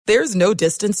There's no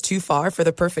distance too far for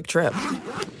the perfect trip.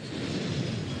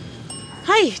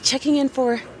 Hi, checking in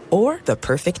for... Or the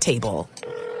perfect table.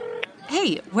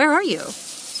 Hey, where are you?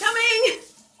 Coming!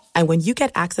 And when you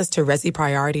get access to Resi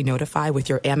Priority Notify with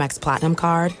your Amex Platinum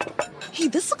card... Hey,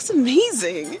 this looks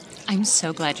amazing. I'm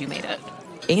so glad you made it.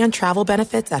 And travel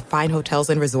benefits at fine hotels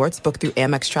and resorts booked through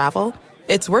Amex Travel,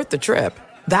 it's worth the trip.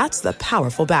 That's the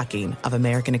powerful backing of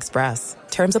American Express.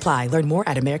 Terms apply. Learn more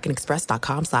at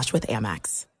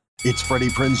americanexpress.com/withAmex. It's Freddie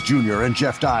Prinze Jr. and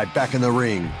Jeff Dye back in the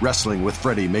ring. Wrestling with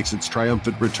Freddie makes its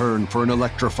triumphant return for an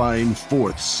electrifying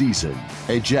 4th season.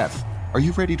 Hey, Jeff, are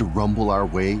you ready to rumble our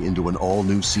way into an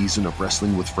all-new season of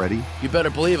Wrestling with Freddie? You better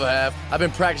believe I have. I've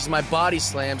been practicing my body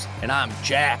slams, and I'm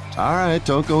jacked. All right,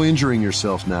 don't go injuring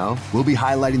yourself now. We'll be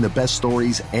highlighting the best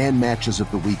stories and matches of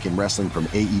the week in wrestling from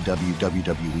AEW,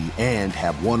 WWE, and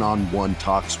have one-on-one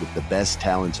talks with the best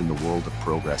talents in the world of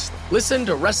pro wrestling. Listen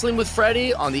to Wrestling with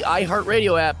Freddie on the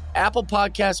iHeartRadio app, Apple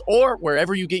Podcasts, or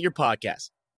wherever you get your podcasts.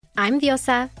 I'm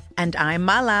Diosa. And I'm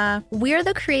Mala. We're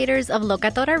the creators of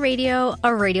Locatora Radio, a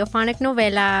radiophonic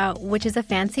novela, which is a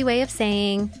fancy way of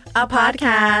saying a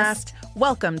podcast.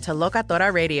 Welcome to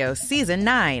Locatora Radio Season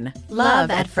 9.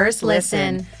 Love at First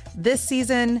Listen. This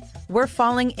season, we're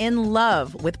falling in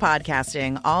love with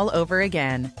podcasting all over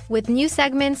again. With new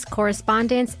segments,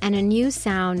 correspondence, and a new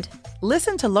sound.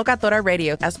 Listen to Locatora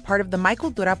Radio as part of the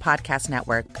Michael Dura Podcast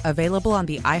Network. Available on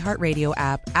the iHeartRadio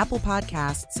app, Apple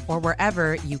Podcasts, or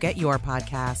wherever you get your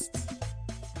podcasts.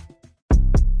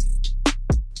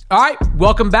 All right,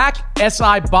 welcome back,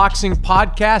 SI Boxing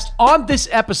Podcast. On this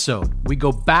episode, we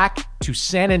go back to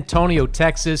San Antonio,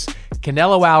 Texas.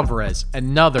 Canelo Alvarez,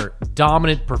 another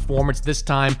dominant performance, this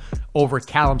time over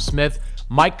Callum Smith.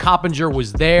 Mike Coppinger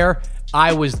was there.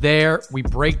 I was there. We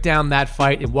break down that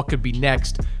fight and what could be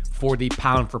next for the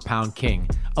pound-for-pound king.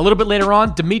 A little bit later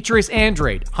on, Demetrius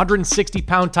Andrade,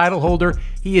 160-pound title holder.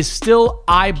 He is still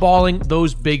eyeballing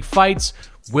those big fights.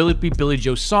 Will it be Billy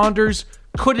Joe Saunders?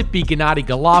 Could it be Gennady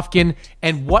Golovkin?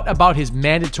 And what about his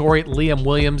mandatory Liam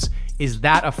Williams? Is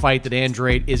that a fight that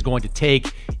Andrade is going to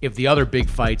take if the other big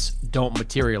fights don't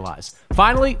materialize?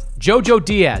 Finally, Jojo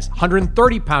Diaz,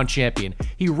 130-pound champion.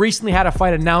 He recently had a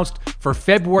fight announced for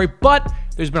February, but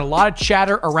there's been a lot of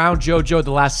chatter around Jojo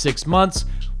the last 6 months.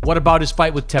 What about his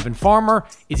fight with Tevin Farmer?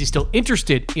 Is he still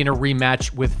interested in a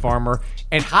rematch with Farmer?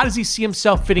 And how does he see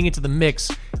himself fitting into the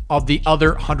mix of the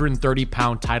other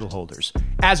 130-pound title holders?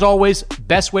 As always,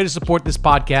 best way to support this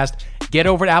podcast, get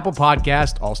over to Apple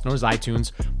Podcast, also known as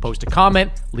iTunes, post a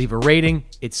comment, leave a rating.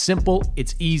 It's simple,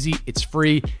 it's easy, it's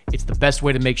free. It's the best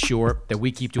way to make sure that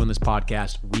we keep doing this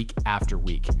podcast week after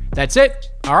week. That's it.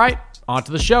 All right, on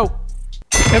to the show.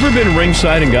 Ever been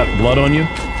ringside and got blood on you?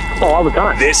 All the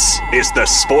time. This is the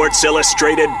Sports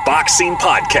Illustrated Boxing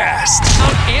Podcast.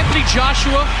 Anthony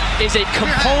Joshua is a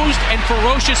composed and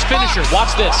ferocious finisher.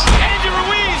 Watch this. Andy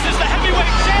Ruiz is the heavyweight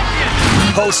champion.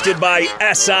 Hosted by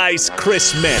SI's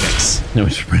Chris Mannix. It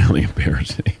was really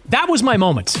embarrassing. That was my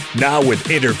moment. Now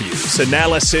with interviews,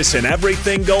 analysis, and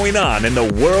everything going on in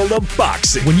the world of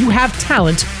boxing. When you have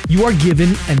talent, you are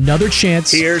given another chance.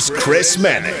 Here's Chris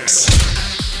Mannix.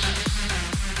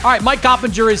 All right, Mike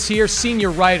Coppinger is here, senior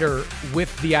writer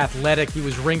with The Athletic. He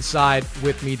was ringside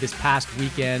with me this past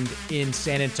weekend in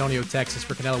San Antonio, Texas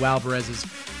for Canelo Alvarez's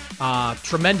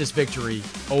tremendous victory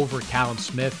over Callum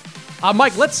Smith.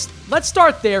 Mike, let's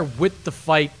start there with the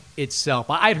fight itself.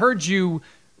 I'd heard you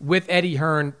with Eddie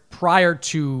Hearn prior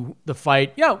to the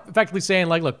fight, effectively saying,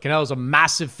 like, look, Canelo's a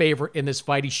massive favorite in this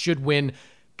fight. He should win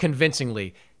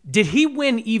convincingly. Did he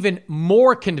win even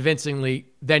more convincingly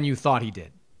than you thought he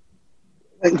did?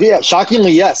 Yeah,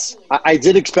 shockingly, yes. I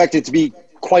did expect it to be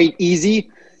quite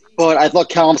easy, but I thought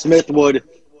Callum Smith would,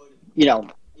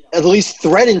 at least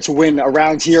threaten to win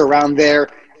around here, around there.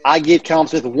 I gave Callum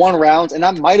Smith 1 round, and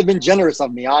that might have been generous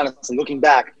of me, honestly, looking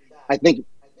back. I think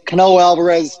Canelo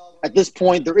Alvarez, at this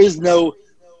point, there is no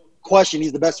question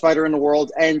he's the best fighter in the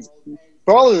world. And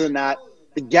farther than that,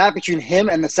 the gap between him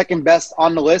and the second best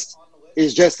on the list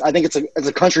is just, I think it's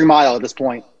a country mile at this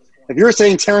point. If you're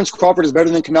saying Terrence Crawford is better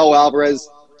than Canelo Alvarez,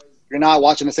 you're not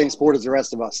watching the same sport as the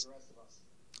rest of us.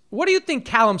 What do you think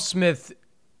Callum Smith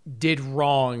did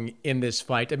wrong in this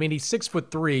fight? I mean, he's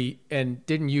 6'3" and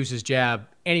didn't use his jab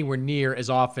anywhere near as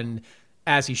often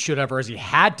as he should have or as he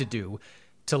had to do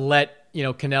to let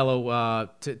Canelo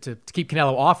to keep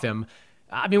Canelo off him.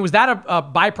 I mean, was that a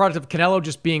byproduct of Canelo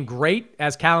just being great,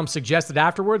 as Callum suggested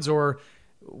afterwards, or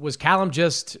was Callum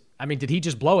did he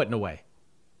just blow it in a way?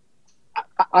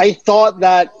 I thought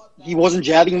that he wasn't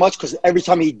jabbing much because every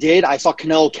time he did, I saw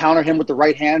Canelo counter him with the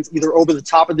right hands, either over the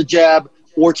top of the jab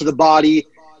or to the body.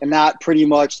 and that pretty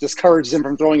much discouraged him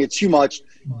from throwing it too much.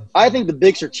 I think the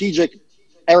big strategic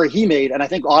error he made, and I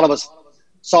think a lot of us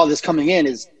saw this coming in,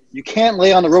 is you can't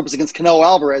lay on the ropes against Canelo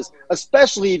Alvarez,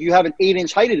 especially if you have an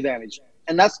 8-inch height advantage.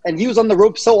 And he was on the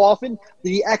rope so often that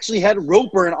he actually had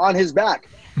rope burn on his back.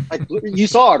 Like you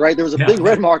saw it, right? There was a big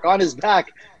red mark on his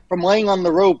back from laying on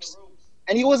the ropes.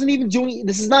 And he wasn't even doing –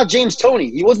 this is not James Toney.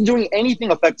 He wasn't doing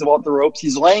anything effective off the ropes.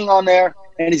 He's laying on there,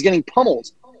 and he's getting pummeled.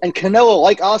 And Canelo,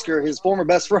 like Oscar, his former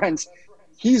best friends,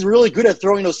 he's really good at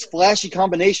throwing those flashy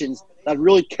combinations that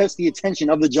really catch the attention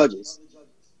of the judges.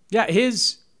 Yeah,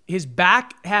 his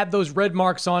back had those red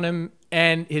marks on him,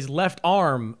 and his left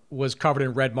arm was covered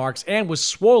in red marks and was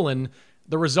swollen,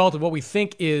 the result of what we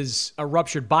think is a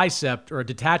ruptured bicep or a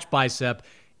detached bicep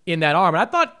in that arm. And I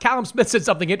thought Callum Smith said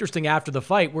something interesting after the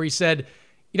fight where he said,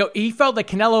 he felt that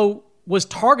Canelo was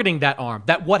targeting that arm,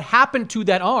 that what happened to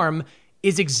that arm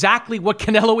is exactly what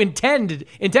Canelo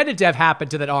intended to have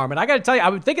happened to that arm. And I got to tell you,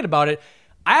 I've been thinking about it.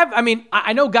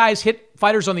 I know guys hit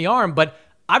fighters on the arm, but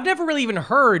I've never really even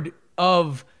heard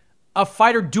of a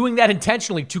fighter doing that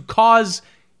intentionally to cause,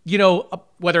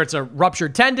 whether it's a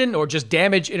ruptured tendon or just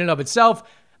damage in and of itself.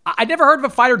 I never heard of a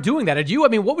fighter doing that. Had you?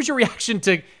 What was your reaction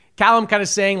to Callum kind of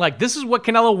saying, like, this is what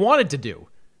Canelo wanted to do?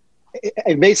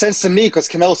 It made sense to me because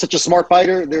Canelo's such a smart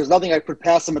fighter. There's nothing I put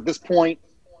past him at this point.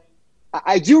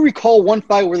 I do recall one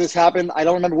fight where this happened. I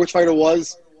don't remember which fight it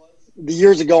was. The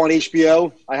years ago on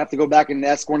HBO. I have to go back and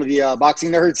ask one of the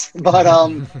boxing nerds. But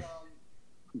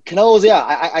Canelo's,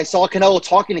 I saw Canelo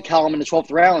talking to Callum in the 12th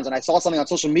rounds, and I saw something on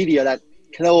social media that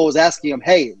Canelo was asking him,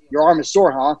 hey, your arm is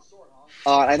sore, huh?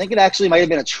 I think it actually might have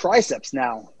been a triceps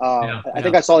now. I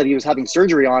think I saw that he was having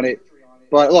surgery on it.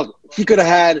 But look,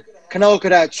 Canelo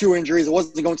could have had 2 injuries. It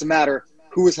wasn't going to matter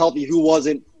who was healthy, who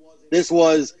wasn't. This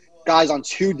was guys on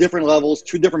 2 different levels,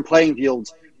 2 different playing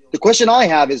fields. The question I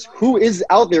have is who is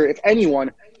out there, if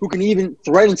anyone, who can even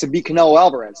threaten to beat Canelo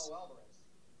Alvarez?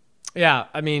 Yeah,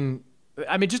 I mean,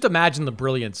 just imagine the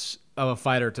brilliance of a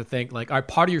fighter to think like,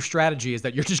 part of your strategy is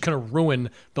that you're just going to ruin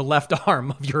the left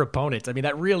arm of your opponent. I mean,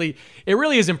 it really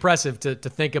is impressive to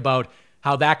think about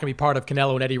how that can be part of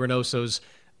Canelo and Eddie Reynoso's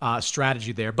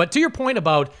strategy there. But to your point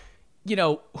about,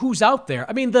 who's out there,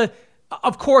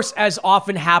 of course, as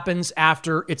often happens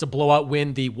after it's a blowout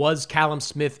win, was Callum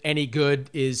Smith any good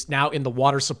is now in the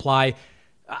water supply.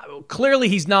 Clearly,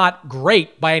 he's not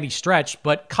great by any stretch,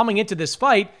 but coming into this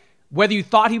fight, whether you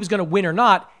thought he was going to win or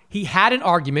not, he had an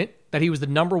argument that he was the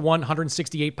number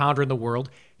 168 pounder in the world.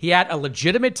 He had a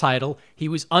legitimate title. He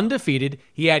was undefeated.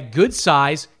 He had good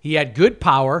size. He had good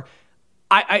power.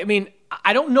 I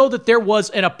don't know that there was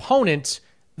an opponent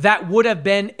that would have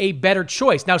been a better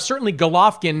choice. Now, certainly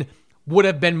Golovkin would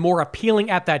have been more appealing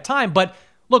at that time. But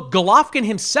look, Golovkin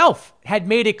himself had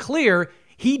made it clear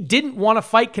he didn't want to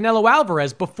fight Canelo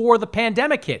Alvarez before the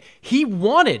pandemic hit. He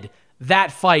wanted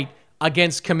that fight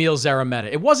against Kamil Zarameta.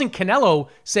 It wasn't Canelo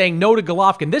saying no to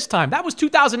Golovkin this time. That was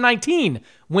 2019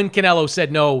 when Canelo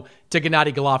said no to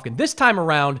Gennady Golovkin. This time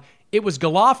around, it was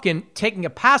Golovkin taking a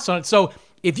pass on it. So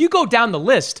if you go down the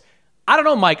list, I don't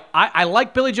know, Mike. I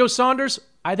like Billy Joe Saunders.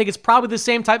 I think it's probably the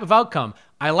same type of outcome.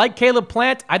 I like Caleb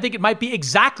Plant. I think it might be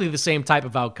exactly the same type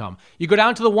of outcome. You go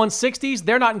down to the 160s,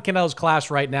 they're not in Canelo's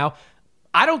class right now.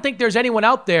 I don't think there's anyone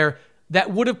out there that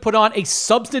would have put on a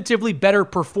substantively better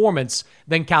performance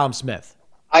than Callum Smith.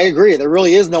 I agree. There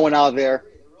really is no one out there.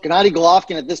 Gennady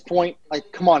Golovkin at this point,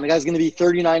 come on, the guy's going to be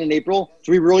 39 in April.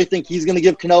 Do we really think he's going to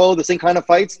give Canelo the same kind of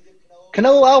fights?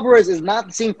 Canelo Alvarez is not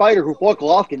the same fighter who fought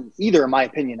Golovkin either, in my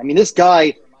opinion. This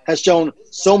guy has shown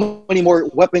so many more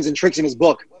weapons and tricks in his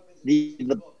book.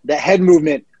 The head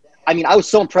movement. I was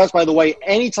so impressed by the way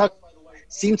anytime he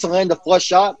seemed to land a flush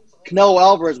shot, Canelo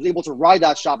Alvarez was able to ride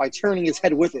that shot by turning his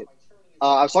head with it.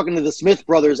 I was talking to the Smith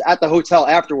brothers at the hotel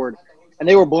afterward, and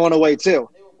they were blown away too.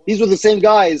 These were the same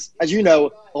guys, as you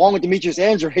know, along with Demetrius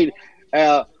Andrade,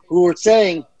 who were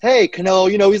saying, hey, Canelo,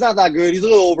 he's not that good. He's a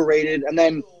little overrated. And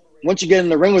then once you get in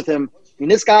the ring with him,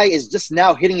 this guy is just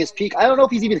now hitting his peak. I don't know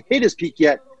if he's even hit his peak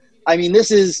yet.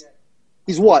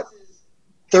 He's what,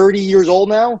 30 years old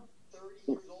now?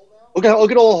 Look at all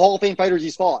the Hall of Fame fighters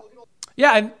he's fought.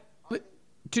 Yeah, and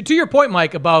to your point,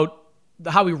 Mike, about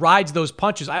how he rides those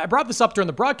punches, I brought this up during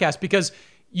the broadcast because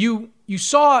you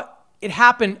saw it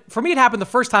happen. For me, it happened the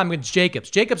first time against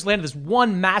Jacobs. Jacobs landed this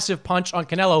one massive punch on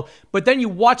Canelo, but then you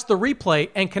watch the replay,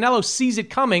 and Canelo sees it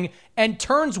coming and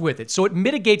turns with it, so it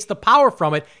mitigates the power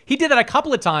from it. He did that a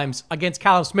couple of times against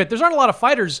Callum Smith. There's not a lot of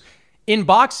fighters in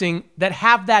boxing that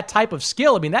have that type of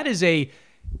skill. That is I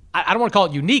don't want to call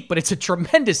it unique, but it's a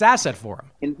tremendous asset for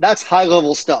him. And that's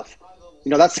high-level stuff.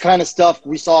 That's the kind of stuff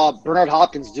we saw Bernard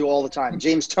Hopkins do all the time.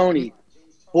 James Toney,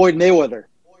 Floyd Mayweather.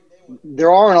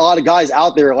 there aren't a lot of guys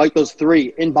out there like those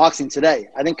three in boxing today.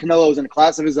 I think Canelo is in a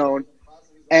class of his own.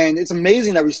 And it's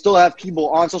amazing that we still have people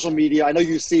on social media, I know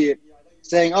you see it,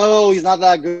 saying, oh, he's not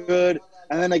that good.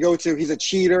 And then they go to, he's a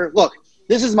cheater. Look,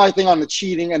 this is my thing on the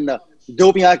cheating and the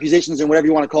doping accusations and whatever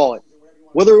you want to call it.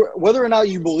 Whether or not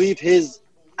you believe his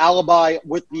alibi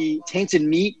with the tainted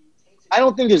meat, I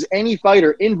don't think there's any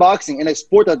fighter in boxing in a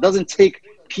sport that doesn't take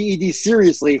PED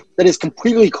seriously that is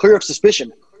completely clear of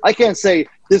suspicion. I can't say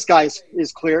this guy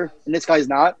is clear and this guy's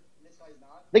not.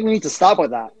 I think we need to stop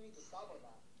with that.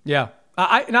 Yeah.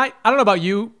 I don't know about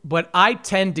you, but I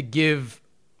tend to give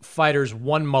fighters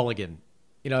one mulligan.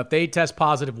 If they test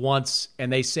positive once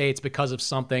and they say it's because of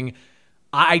something,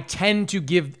 I tend to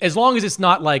give, as long as it's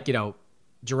not like,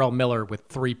 Jarrell Miller with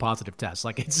 3 positive tests.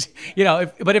 Like it's,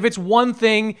 but if it's one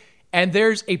thing and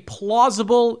there's a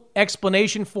plausible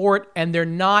explanation for it and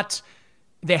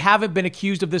they haven't been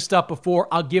accused of this stuff before,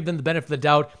 I'll give them the benefit of the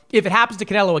doubt. If it happens to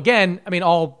Canelo again,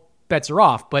 all bets are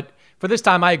off. But for this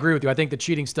time, I agree with you. I think the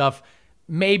cheating stuff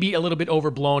may be a little bit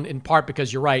overblown, in part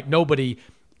because you're right. Nobody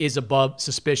is above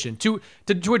suspicion. To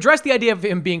address the idea of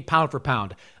him being pound for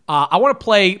pound, I want to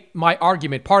play my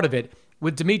argument, part of it,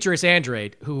 with Demetrius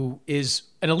Andrade, who is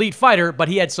an elite fighter, but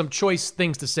he had some choice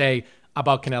things to say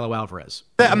about Canelo Alvarez.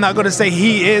 I'm not going to say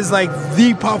he is like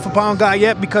the pound for pound guy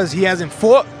yet because he hasn't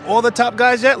fought all the top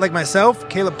guys yet, like myself.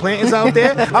 Caleb Plant is out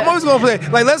there. I'm always going to play,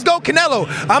 like, let's go Canelo.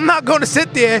 I'm not going to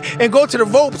sit there and go to the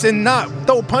ropes and not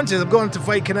throw punches. I'm going to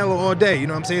fight Canelo all day. You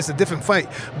know what I'm saying? It's a different fight.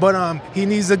 But he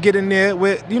needs to get in there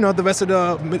with, the rest of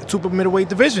the super middleweight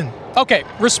division. Okay,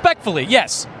 respectfully,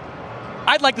 yes.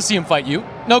 I'd like to see him fight you,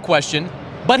 no question.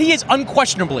 But he is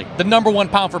unquestionably the number 1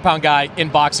 pound-for-pound guy in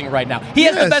boxing right now. He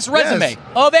has the best resume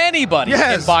of anybody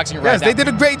in boxing right now. Yes, they did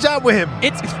a great job with him.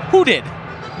 Who did?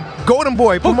 Golden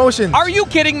Boy Promotions. Are you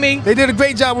kidding me? They did a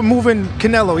great job with moving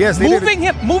Canelo. Yes, they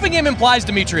moving him implies,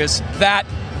 Demetrius, that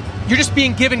you're just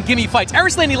being given gimme fights.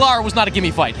 Erislandy Lara was not a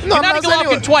gimme fight. No, Gennady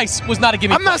Golovkin twice was not a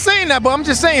gimme fight. I'm not saying that, but I'm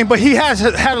just saying. But he has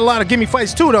had a lot of gimme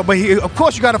fights too, though. But of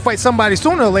course, you got to fight somebody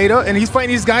sooner or later, and he's fighting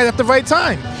these guys at the right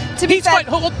time.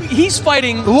 He's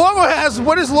fighting. Laura has.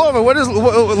 What is Laura?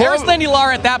 Erislandy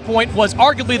Lara at that point was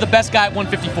arguably the best guy at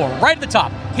 154, right at the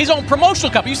top. His own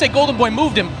promotional company. You say Golden Boy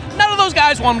moved him. None of those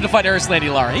guys wanted him to fight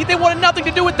Erislandy Lara. They wanted nothing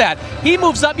to do with that. He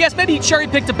moves up. Yes, maybe he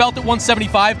cherry-picked a belt at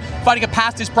 175, fighting a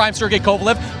past his prime Sergey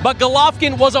Kovalev. But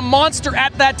Golovkin was a monster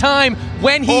at that time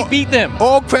when he beat them.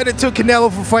 All credit to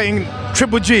Canelo for fighting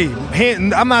Triple G.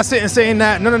 I'm not sitting saying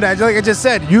that, none of that. Like I just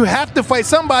said, you have to fight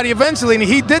somebody eventually, and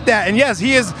he did that. And yes,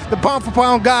 he is the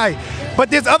pound-for-pound guy. But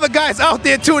there's other guys out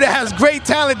there, too, that has great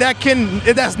talent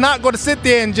that's not going to sit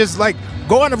there and just,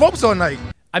 go on the ropes all night.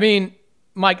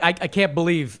 Mike, I can't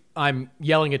believe I'm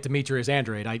yelling at Demetrius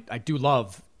Andrade. I do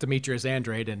love Demetrius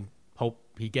Andrade and hope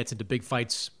he gets into big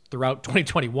fights throughout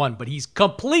 2021, but he's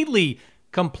completely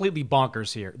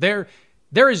bonkers here.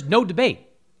 There is no debate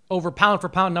over pound for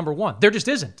pound number 1. There just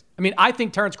isn't. I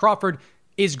think Terrence Crawford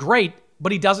is great,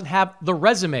 but he doesn't have the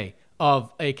resume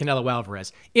of a Canelo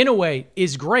Alvarez. In a way,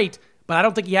 is great, but I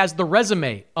don't think he has the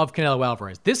resume of Canelo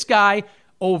Alvarez. This guy,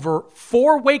 over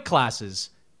 4 weight classes,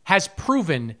 has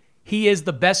proven he is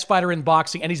the best fighter in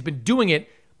boxing, and he's been doing it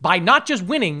by not just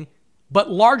winning, but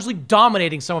largely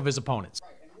dominating some of his opponents.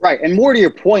 Right, and more to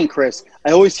your point, Chris,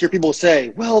 I always hear people say,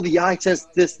 well, the eye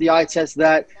test this, the eye test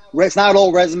that. It's not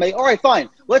all resume. All right, fine.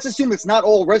 Let's assume it's not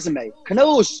all resume.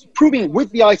 Canelo is proving with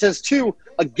the eye test, too,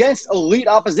 against elite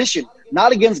opposition,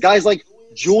 not against guys like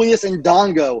Julius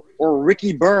Ndongo or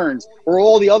Ricky Burns or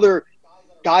all the other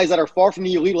guys that are far from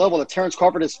the elite level that Terrence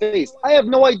Crawford has faced. I have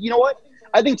no idea. You know what?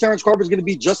 I think Terrence Crawford is going to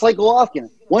be just like Golovkin.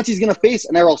 Once he's going to face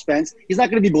an Errol Spence, he's not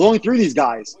going to be blowing through these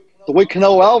guys the way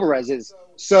Canelo Alvarez is.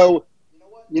 So,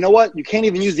 you know what? You can't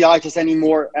even use the eye test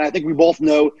anymore. And I think we both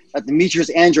know that Demetrius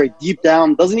Andrade deep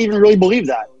down doesn't even really believe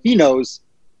that. He knows.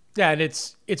 Yeah, and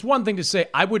it's one thing to say,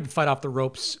 I wouldn't fight off the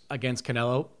ropes against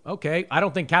Canelo. Okay, I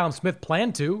don't think Callum Smith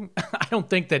planned to. I don't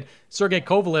think that Sergey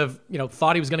Kovalev,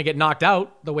 thought he was going to get knocked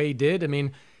out the way he did.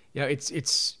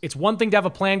 It's one thing to have a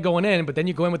plan going in, but then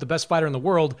you go in with the best fighter in the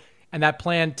world, and that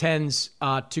plan tends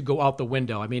to go out the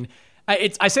window. I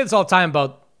say this all the time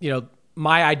about,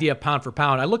 my idea of pound for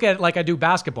pound. I look at it like I do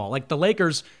basketball. Like the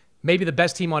Lakers may be the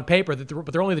best team on paper,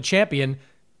 but they're only the champion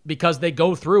because they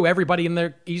go through everybody in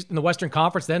the Western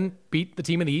Conference, then beat the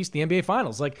team in the East, the NBA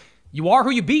Finals. Like, you are who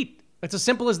you beat. It's as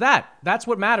simple as that. That's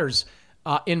what matters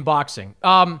in boxing.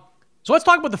 So let's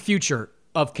talk about the future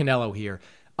of Canelo here.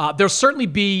 There'll certainly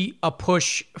be a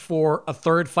push for a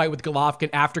third fight with Golovkin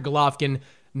after Golovkin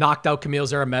knocked out Kamil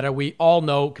Szeremeta. We all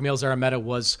know Kamil Szeremeta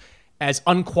was as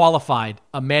unqualified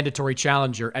a mandatory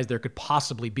challenger as there could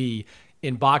possibly be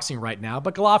in boxing right now.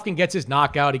 But Golovkin gets his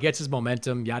knockout. He gets his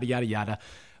momentum, yada, yada, yada.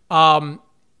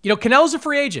 Canelo's a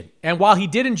free agent. And while he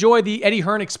did enjoy the Eddie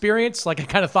Hearn experience, like I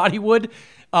kind of thought he would,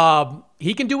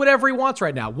 he can do whatever he wants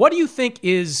right now. What do you think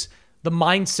is the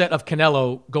mindset of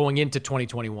Canelo going into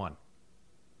 2021?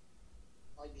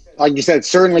 Like you said,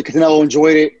 certainly Canelo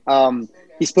enjoyed it.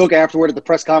 He spoke afterward at the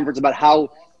press conference about how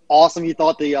awesome he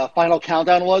thought the final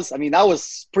countdown was. I mean, that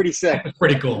was pretty sick. That's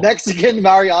pretty cool. Mexican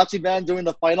mariachi band doing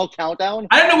the final countdown.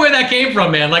 I don't know where that came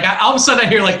from, man. Like, all of a sudden I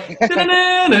hear like,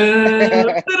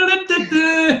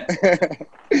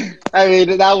 I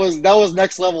mean, that was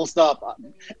next level stuff.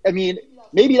 I mean,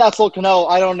 maybe that's what Canelo,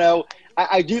 I don't know.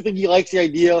 I do think he likes the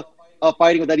idea of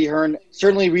fighting with Eddie Hearn.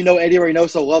 Certainly, we know Eddie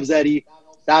Reynoso loves Eddie.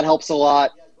 That helps a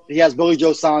lot. He has Billy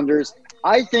Joe Saunders.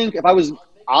 I think if I was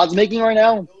odds making right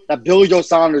now, that Billy Joe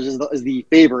Saunders is the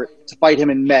favorite to fight him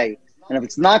in May. And if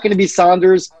it's not going to be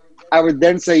Saunders, I would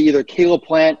then say either Caleb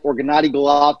Plant or Gennady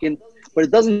Golovkin. But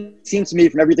it doesn't seem to me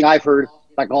from everything I've heard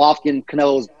that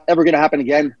Golovkin-Canelo is ever going to happen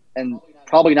again, and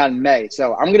probably not in May.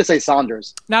 So I'm going to say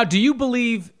Saunders. Now, do you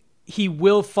believe he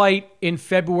will fight in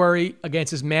February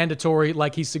against his mandatory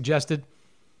like he suggested?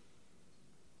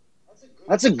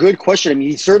 That's a good question. I mean,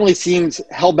 he certainly seemed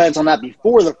hell-bent on that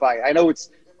before the fight. I know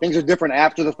things are different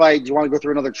after the fight. Do you want to go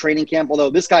through another training camp?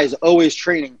 Although this guy is always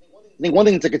training. I think one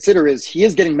thing to consider is he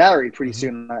is getting married pretty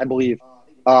soon, I believe.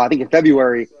 I think in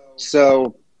February.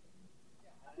 So,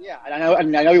 yeah, I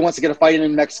know he wants to get a fight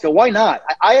in Mexico. Why not?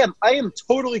 I am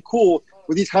totally cool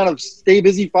with these kind of stay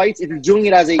busy fights if you're doing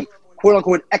it as a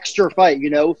quote-unquote extra fight, you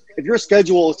know? If your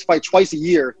schedule is to fight twice a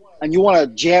year and you want to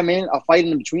jam in a fight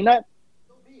in between that,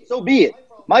 so be it.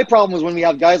 My problem is when we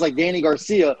have guys like Danny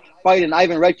Garcia fighting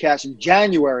Ivan Redcash in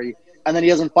January and then he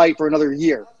doesn't fight for another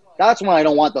year. That's when I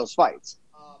don't want those fights.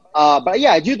 But,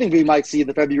 yeah, I do think we might see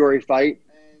the February fight,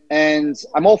 and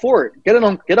I'm all for it. Get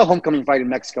a homecoming fight in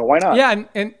Mexico. Why not? Yeah,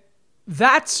 and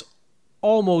that's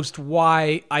almost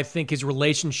why I think his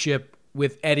relationship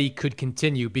with Eddie could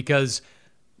continue, because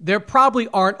there probably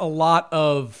aren't a lot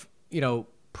of,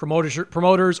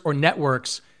 promoters or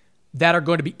networks that are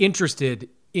going to be interested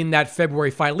in that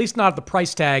February fight, at least not at the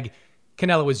price tag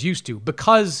Canelo is used to.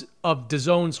 Because of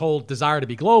DAZN's whole desire to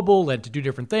be global and to do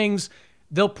different things,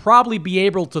 they'll probably be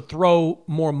able to throw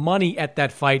more money at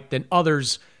that fight than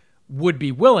others would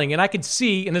be willing. And I can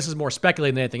see, and this is more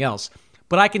speculating than anything else,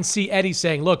 but I can see Eddie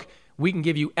saying, look, we can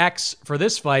give you X for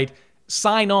this fight,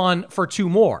 sign on for 2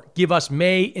 more. Give us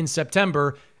May and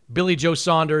September, Billy Joe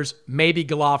Saunders, maybe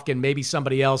Golovkin, maybe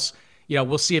somebody else.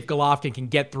 We'll see if Golovkin can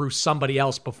get through somebody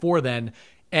else before then.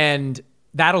 And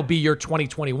that'll be your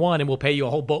 2021, and we'll pay you a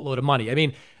whole boatload of money. I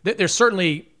mean, there's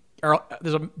many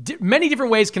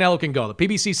different ways Canelo can go. The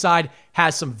PBC side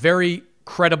has some very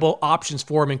credible options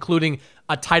for him, including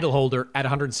a title holder at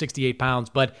 168 pounds.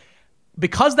 But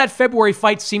because that February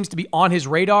fight seems to be on his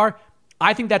radar,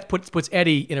 I think that puts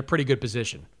Eddie in a pretty good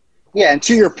position. Yeah, and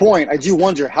to your point, I do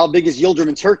wonder how big is Yildirim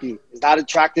in Turkey? Is that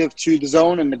attractive to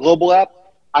DAZN and the global app?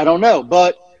 I don't know,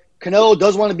 but Canelo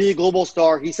does want to be a global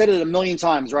star. He said it a million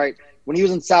times, right? When he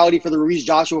was in Saudi for the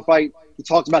Ruiz-Joshua fight, he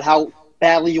talked about how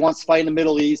badly he wants to fight in the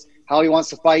Middle East, how he wants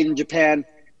to fight in Japan.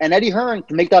 And Eddie Hearn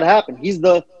can make that happen. He's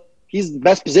the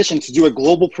best positioned to do a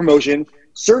global promotion.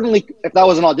 Certainly, if that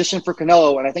was an audition for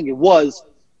Canelo, and I think it was,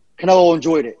 Canelo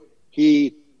enjoyed it.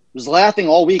 He was laughing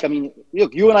all week. I mean,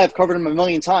 look, you and I have covered him a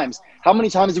million times. How many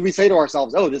times did we say to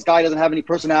ourselves, oh, this guy doesn't have any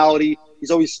personality. He's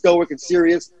always stoic and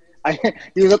serious.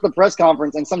 He was at the press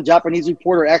conference, and some Japanese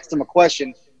reporter asked him a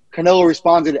question. Canelo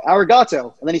responded,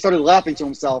 arigato. And then he started laughing to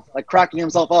himself, like cracking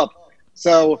himself up.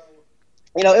 So,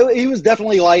 he was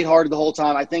definitely lighthearted the whole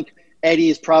time. I think Eddie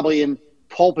is probably in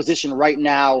pole position right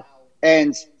now.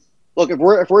 And look, if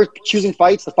we're choosing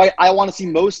fights, the fight I want to see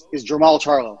most is Jermall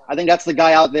Charlo. I think that's the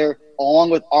guy out there,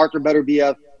 along with Arthur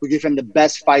Beterbiev, who give him the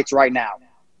best fights right now.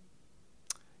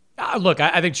 Look,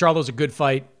 I think Charlo's a good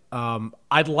fight.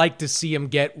 I'd like to see him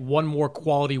get one more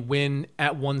quality win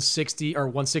at 160 or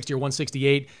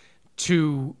 168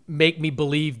 to make me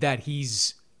believe that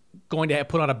he's going to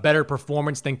put on a better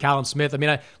performance than Callum Smith. I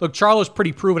mean, look, Charlo's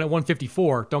pretty proven at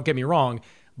 154, don't get me wrong,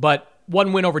 but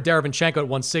one win over Derevyanchenko at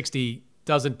 160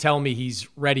 doesn't tell me he's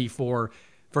ready for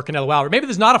Canelo Alvarez. Maybe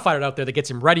there's not a fighter out there that gets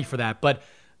him ready for that, but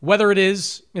whether it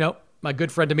is, my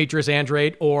good friend Demetrius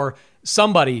Andrade or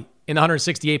somebody in the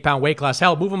 168-pound weight class,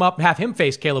 hell, move him up and have him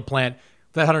face Caleb Plant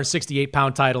for that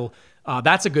 168-pound title.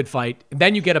 That's a good fight. And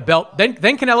then you get a belt. Then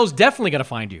Canelo's definitely going to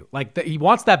find you. He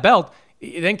wants that belt.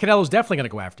 Then Canelo's definitely going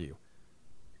to go after you.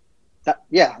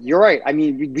 Yeah, you're right. I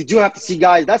mean, we do have to see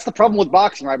guys. That's the problem with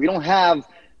boxing, right? We don't have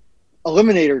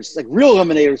eliminators, like real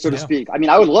eliminators, so to speak. I mean,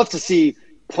 I would love to see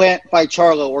Plant fight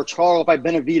Charlo or Charlo fight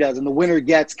Benavidez and the winner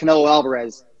gets Canelo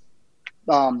Alvarez.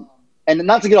 And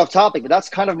not to get off topic, but that's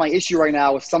kind of my issue right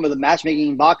now with some of the matchmaking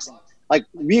in boxing. Like,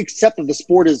 we accept that the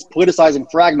sport is politicized and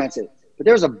fragmented, but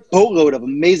there's a boatload of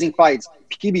amazing fights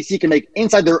PBC can make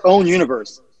inside their own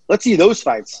universe. Let's see those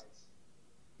fights.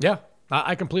 Yeah,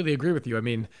 I completely agree with you. I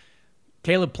mean,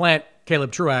 Caleb Plant,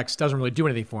 Caleb Truax doesn't really do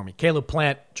anything for me. Caleb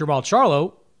Plant, Jermall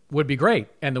Charlo would be great.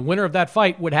 And the winner of that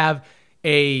fight would have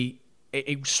a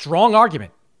strong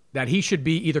argument that he should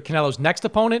be either Canelo's next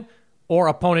opponent or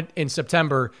opponent in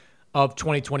September of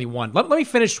 2021. Let me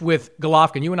finish with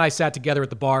Golovkin. You and I sat together at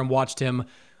the bar and watched him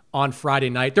on Friday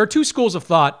night. There are two schools of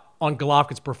thought on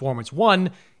Golovkin's performance.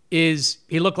 One is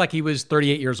he looked like he was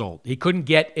 38 years old. He couldn't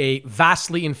get a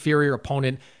vastly inferior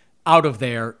opponent out of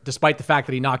there, despite the fact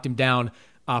that he knocked him down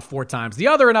 4 times. The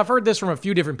other, and I've heard this from a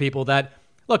few different people, that,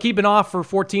 look, he'd been off for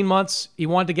 14 months. He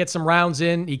wanted to get some rounds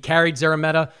in. He carried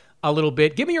Zarameta a little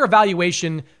bit. Give me your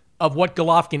evaluation of what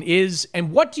Golovkin is,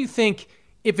 and what do you think,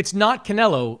 if it's not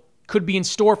Canelo, could be in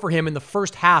store for him in the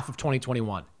first half of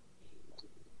 2021?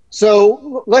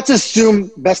 So let's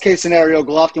assume, best case scenario,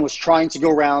 Golovkin was trying to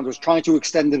go rounds, was trying to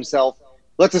extend himself.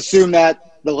 Let's assume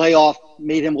that the layoff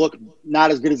made him look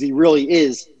not as good as he really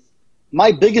is.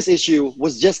 My biggest issue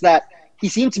was just that he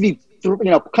seemed to be,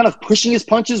 kind of pushing his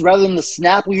punches rather than the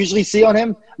snap we usually see on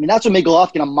him. I mean, that's what made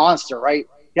Golovkin a monster, right?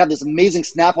 He had this amazing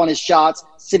snap on his shots,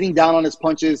 sitting down on his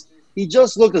punches. He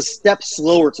just looked a step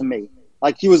slower to me.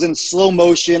 Like he was in slow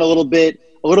motion a little bit,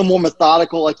 a little more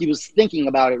methodical, like he was thinking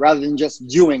about it rather than just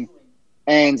doing.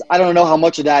 And I don't know how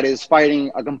much of that is fighting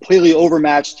a completely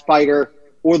overmatched fighter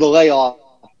or the layoff.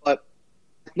 But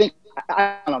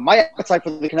I don't know, my appetite for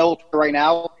the Canelo right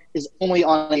now is only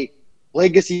on a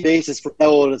legacy basis for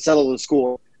Canelo to settle the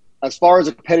score. As far as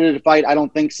a competitive fight, I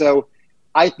don't think so.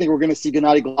 I think we're going to see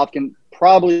Gennady Golovkin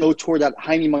probably go toward that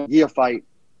Jaime Munguia fight.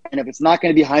 And if it's not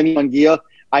going to be Jaime Munguia,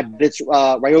 I bet it's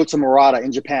Ryota Murata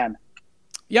in Japan.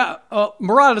 Yeah,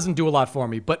 Murata doesn't do a lot for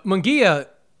me, but Munguia,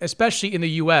 especially in the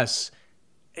U.S.,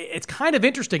 it's kind of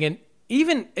interesting. And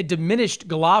even a diminished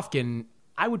Golovkin,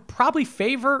 I would probably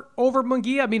favor over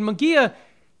Munguia. I mean, Munguia,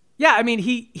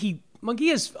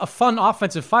 Munguia's a fun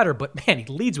offensive fighter, but man, he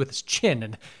leads with his chin.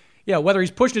 And whether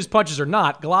he's pushing his punches or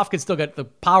not, Golovkin's still got the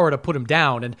power to put him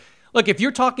down. And look, if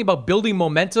you're talking about building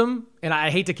momentum, and I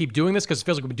hate to keep doing this because it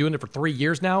feels like we've been doing it for 3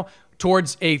 years now,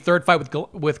 towards a third fight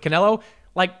with Canelo,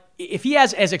 like if he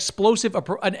has as explosive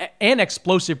an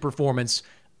explosive performance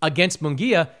against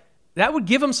Munguia, that would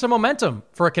give him some momentum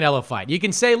for a Canelo fight. You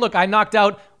can say, look, I knocked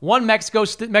out one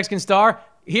Mexican star.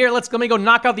 Here, let me go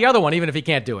knock out the other one, even if he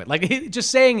can't do it. Like,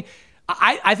 just saying,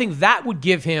 I think that would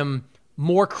give him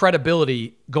more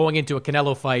credibility going into a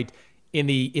Canelo fight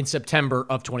in September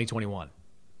of 2021.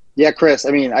 Yeah, Chris,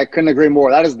 I mean, I couldn't agree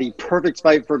more. That is the perfect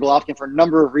fight for Golovkin for a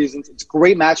number of reasons. It's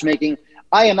great matchmaking.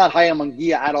 I am not high on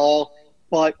Munguia at all,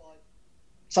 but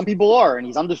some people are, and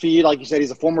he's undefeated. Like you said, he's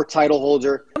a former title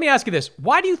holder. Let me ask you this.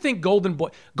 Why do you think Golden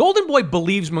Boy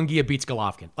believes Munguia beats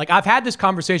Golovkin? Like, I've had this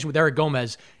conversation with Eric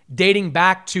Gomez dating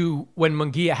back to when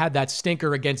Munguia had that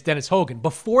stinker against Dennis Hogan.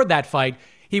 Before that fight,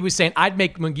 he was saying, I'd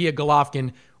make Munguia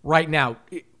Golovkin right now.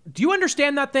 Do you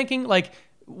understand that thinking? Like,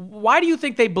 why do you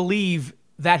think they believe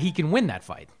that he can win that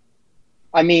fight?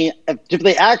 I mean, if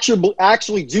they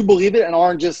actually do believe it and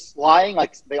aren't just lying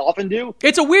like they often do.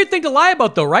 It's a weird thing to lie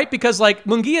about, though, right? Because, like,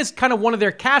 Munguia is kind of one of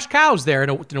their cash cows there in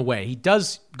a way. He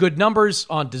does good numbers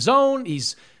on DAZN.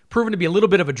 He's proven to be a little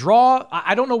bit of a draw.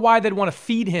 I don't know why they'd want to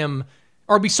feed him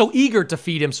or be so eager to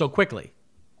feed him so quickly.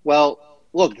 Well,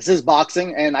 look, this is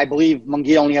boxing, and I believe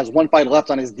Munguia only has one fight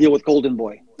left on his deal with Golden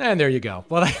Boy. And there you go.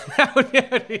 Well, that would be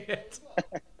it.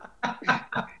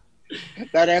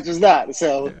 That answers that.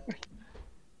 So,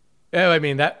 yeah, I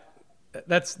mean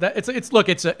that's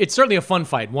it's certainly a fun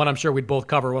fight. One I'm sure we'd both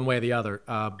cover one way or the other.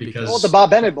 Because the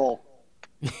Bob Bennett Bowl.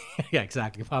 Yeah,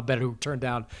 exactly. Bob Bennett, who turned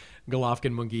down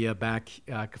Golovkin Munguia back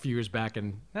a few years back,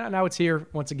 and now it's here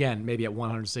once again, maybe at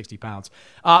 160 pounds.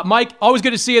 Mike, always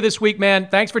good to see you this week, man.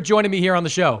 Thanks for joining me here on the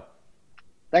show.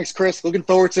 Thanks, Chris. Looking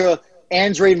forward to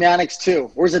Andre Mannix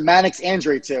 2. Or is it Mannix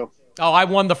Andre 2? Oh, I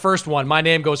won the first one. My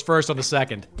name goes first on the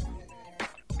second.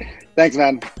 Thanks,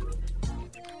 man.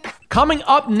 Coming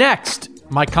up next,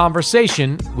 my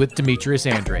conversation with Demetrius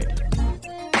Andrade.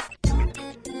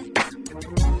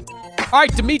 All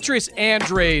right, Demetrius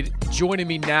Andrade joining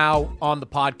me now on the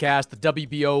podcast, the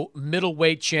WBO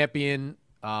middleweight champion,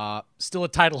 still a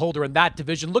title holder in that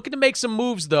division. Looking to make some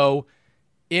moves, though,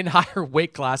 in higher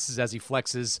weight classes as he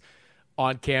flexes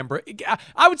on camera.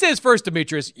 I would say this first,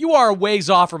 Demetrius. You are a ways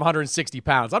off from 160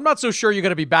 pounds. I'm not so sure you're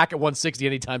going to be back at 160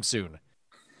 anytime soon.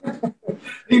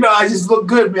 I just look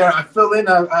good, man. I feel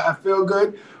I feel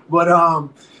good. But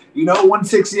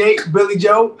 168, Billy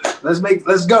Joe.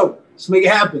 Let's go. Let's make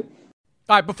it happen.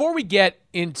 All right, before we get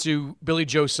into Billy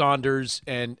Joe Saunders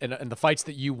and the fights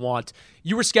that you want,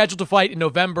 you were scheduled to fight in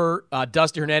November.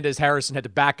 Dusty Hernandez-Harrison had to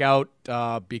back out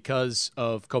because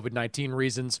of COVID-19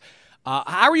 reasons.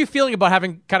 How are you feeling about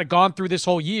having kind of gone through this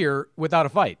whole year without a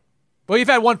fight? Well, you've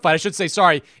had one fight, I should say,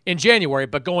 in January,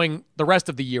 but going the rest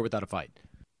of the year without a fight.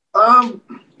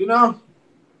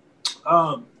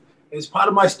 It's part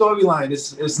of my storyline.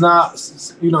 It's not,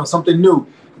 something new.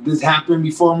 This happened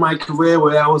before my career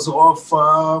where I was off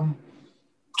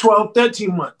 12,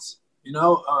 13 months.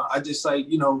 I just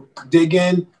dig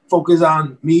in, focus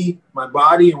on me, my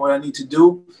body, and what I need to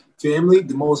do, family,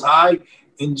 the Most High,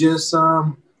 and just,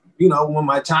 when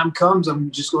my time comes, I'm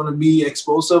just going to be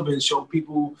explosive and show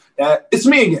people that it's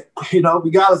me again,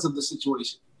 regardless of the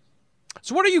situation.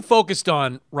 So what are you focused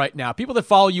on right now? People that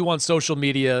follow you on social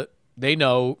media, they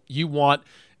know you want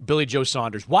Billy Joe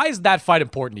Saunders. Why is that fight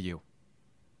important to you?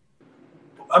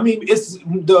 I mean,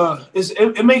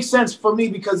 it makes sense for me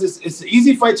because it's an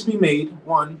easy fight to be made.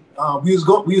 One, we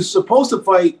was supposed to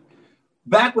fight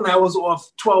back when I was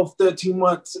off 12, 13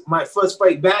 months. My first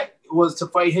fight back was to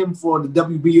fight him for the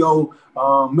WBO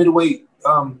middleweight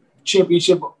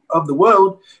championship of the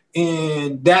world,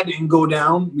 and that didn't go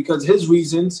down because of his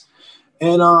reasons.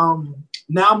 And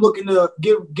now I'm looking to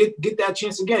get that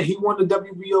chance again. He won the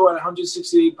WBO at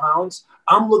 168 pounds.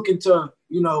 I'm looking to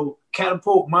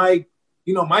catapult my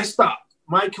stock,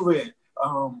 my career.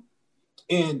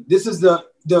 And this is the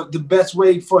best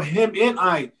way for him and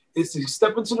I is to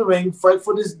step into the ring, fight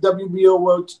for this WBO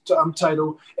world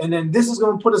title. And then this is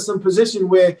going to put us in a position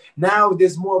where now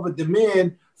there's more of a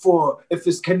demand for if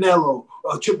it's Canelo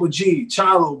or Triple G,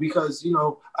 Charlo, because,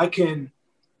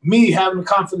 me having the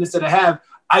confidence that I have,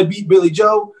 I beat Billy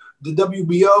Joe. The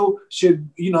WBO should,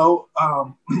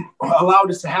 allow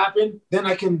this to happen. Then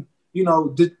I can,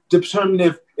 determine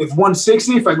if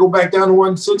 160, if I go back down to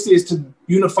 160, is to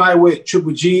unify with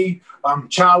Triple G,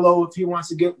 Charlo, if he wants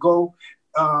to go.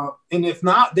 And if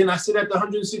not, then I sit at the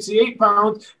 168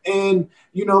 pounds and,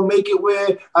 make it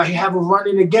where I have a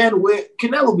run-in again with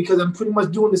Canelo, because I'm pretty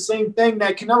much doing the same thing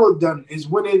that Canelo done, is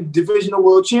winning divisional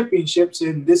world championships.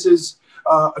 And this is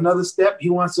another step. He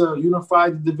wants to unify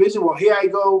the division. Well, here I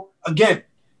go again.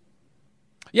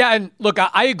 Yeah, and look,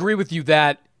 I agree with you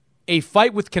that a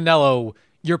fight with Canelo,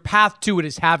 your path to it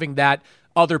is having that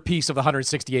other piece of the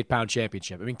 168-pound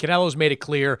championship. I mean, Canelo's made it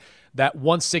clear that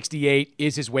 168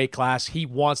 is his weight class. He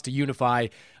wants to unify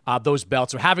those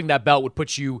belts. So having that belt would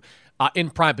put you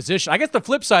in prime position. I guess the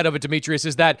flip side of it, Demetrius,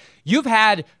 is that you've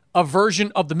had a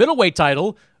version of the middleweight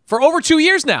title for over 2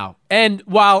 years now. And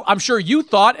while I'm sure you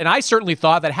thought, and I certainly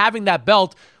thought, that having that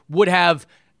belt would have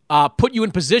put you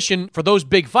in position for those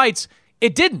big fights,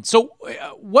 it didn't. So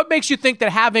what makes you think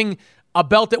that having a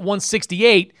belt at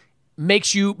 168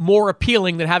 makes you more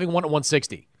appealing than having one at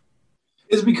 160?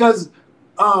 It's because,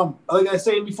 like I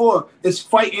said before, it's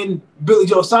fighting Billy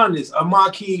Joe Saunders, a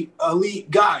marquee elite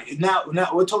guy. Now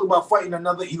we're talking about fighting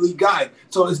another elite guy.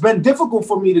 So it's been difficult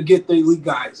for me to get the elite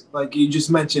guys, like you just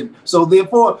mentioned. So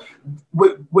therefore,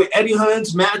 with Eddie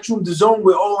Hearns, Matchroom, DAZN,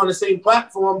 we're all on the same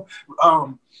platform,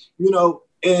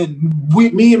 and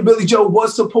me and Billy Joe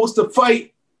was supposed to fight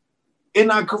in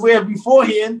our career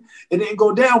beforehand. It didn't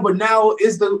go down, but now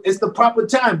it's the proper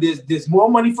time. There's more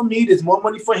money for me. There's more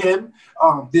money for him.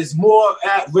 There's more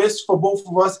at risk for both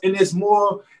of us, and there's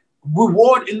more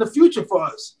reward in the future for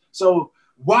us. So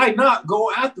why not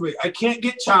go after it? I can't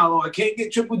get Charlo. I can't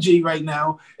get Triple G right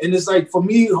now. And it's like, for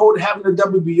me, having the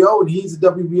WBO, and he's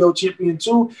the WBO champion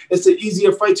too, it's an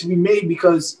easier fight to be made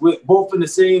because we're both in the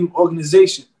same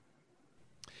organization.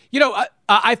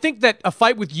 I think that a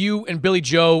fight with you and Billy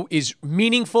Joe is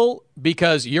meaningful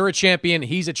because you're a champion,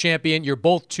 he's a champion, you're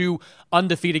both two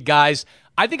undefeated guys.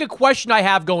 I think a question I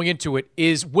have going into it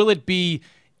is, will it be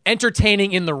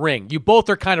entertaining in the ring? You both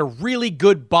are kind of really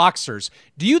good boxers.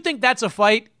 Do you think that's a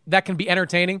fight that can be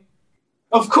entertaining?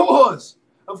 Of course.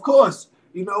 If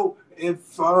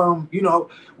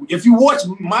you watch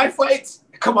my fights,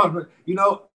 come on,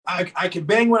 I can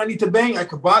bang when I need to bang. I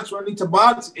can box when I need to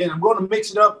box, and I'm going to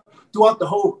mix it up throughout the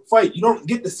whole fight. You don't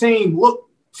get the same look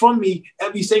from me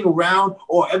every single round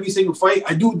or every single fight.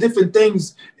 I do different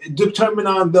things determined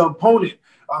on the opponent.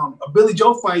 A Billy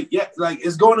Joe fight,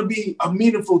 it's going to be a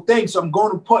meaningful thing, so I'm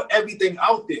going to put everything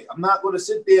out there. I'm not going to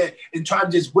sit there and try to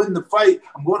just win the fight.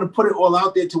 I'm going to put it all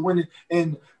out there to win it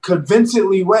in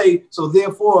convincingly way, so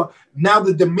therefore, now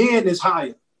the demand is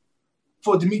higher.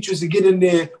 for Demetrius to get in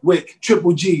there with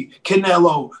Triple G,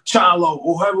 Canelo, Charlo,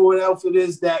 or whoever else it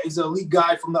is that is an elite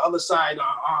guy from the other side,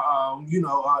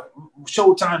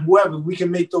 Showtime, whoever. We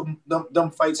can make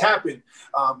them fights happen.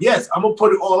 Yes, I'm going to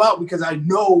put it all out because I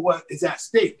know what is at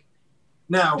stake.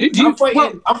 Now,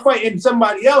 I'm fighting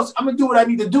somebody else. I'm going to do what I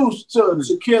need to do to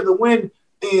secure the win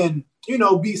and,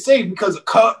 be safe because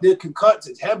there can cuts,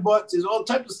 there's headbutts, there's all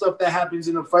types of stuff that happens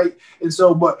in a fight. And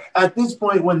so, but at this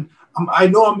point, when I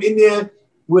know I'm in there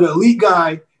with an elite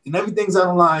guy and everything's on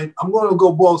the line, I'm going to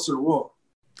go balls to the wall.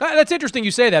 That's interesting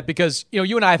you say that because,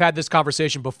 you and I have had this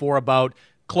conversation before about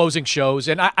closing shows.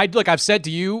 And I've said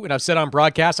to you and I've said on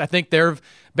broadcast, I think there have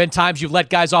been times you've let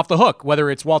guys off the hook, whether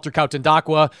it's Walter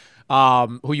Kautendakwa,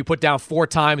 who you put down 4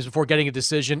 times before getting a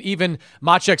decision. Even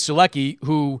Maciej Sulecki,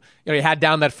 who you had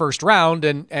down that first round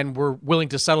and were willing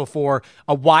to settle for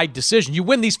a wide decision. You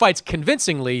win these fights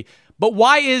convincingly, but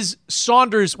why is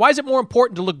it more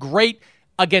important to look great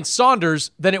against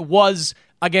Saunders than it was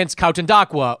against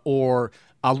Kautendakwa or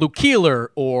Luke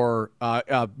Keeler or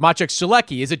Maciej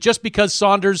Sulecki? Is it just because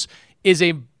Saunders is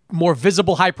a more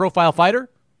visible, high-profile fighter?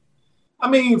 I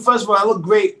mean, first of all, I look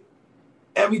great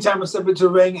every time I step into the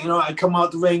ring. I come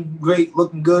out the ring great,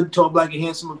 looking good, tall, black, and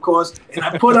handsome, of course. And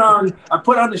I put on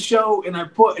the show,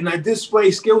 and I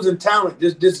display skills and talent.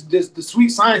 This the sweet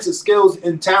science of skills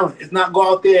and talent. It's not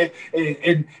go out there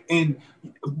and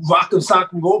rock and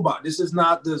sock and robot. This is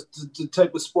not the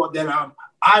type of sport that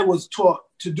I was taught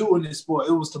to do in this sport.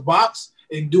 It was to box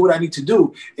and do what I need to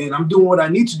do, and I'm doing what I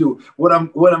need to do. What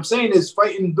I'm saying is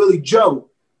fighting Billy Joe,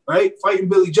 right? Fighting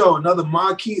Billy Joe, another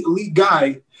marquee elite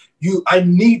guy. I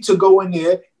need to go in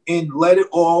there and let it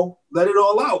all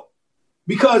out.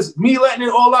 Because me letting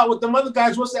it all out with them other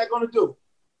guys, what's that going to do?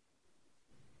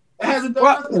 It hasn't done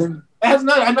nothing. It has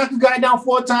nothing. I knocked the guy down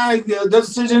 4 times, the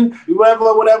decision,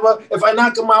 whatever. If I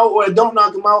knock him out or I don't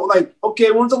knock him out, okay,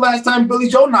 when's the last time Billy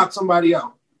Joe knocked somebody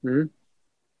out? Mm-hmm.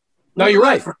 No, you're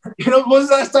right. When's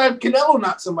the last time Canelo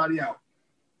knocked somebody out?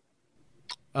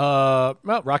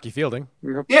 Well, Rocky Fielding.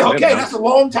 Yeah, okay, that's a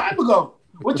long time ago.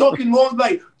 We're talking long,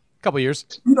 couple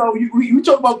years. You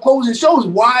talk about closing shows.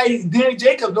 Why Danny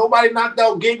Jacobs? Nobody knocked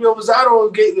out Gabriel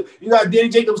Rosado. You got Danny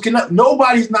Jacobs.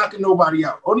 Nobody's knocking nobody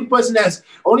out. Only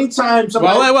time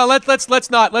somebody. Well,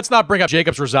 let's not bring up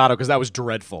Jacobs Rosado because that was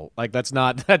dreadful.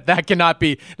 That cannot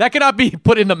be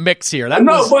put in the mix here. I'm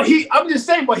just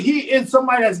saying. But he is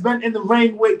somebody that's been in the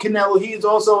ring with Canelo. He is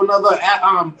also another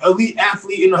elite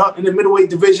athlete in the middleweight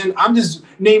division. I'm just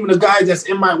naming the guys that's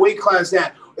in my weight class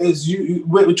that.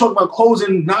 We're talking about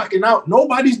closing, knocking out.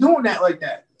 Nobody's doing that like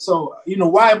that. So,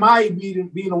 why am I being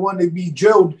the one to be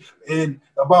drilled and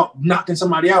about knocking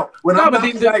somebody out when I'm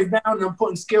knocking guys down and I'm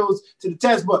putting skills to the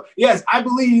test? But yes, I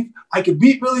believe I can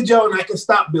beat Billy Joe and I can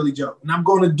stop Billy Joe. And I'm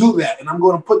going to do that. And I'm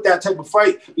going to put that type of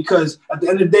fight because at the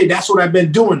end of the day, that's what I've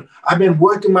been doing. I've been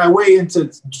working my way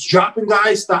into dropping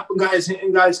guys, stopping guys,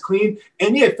 hitting guys clean,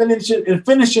 and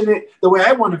finishing it the way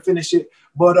I want to finish it.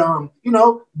 But,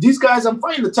 these guys I'm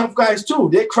fighting, the tough guys too.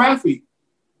 They're crafty.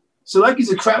 So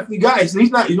he's a crafty guy. So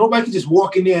he's not, nobody can just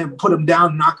walk in there and put him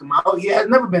down and knock him out. He has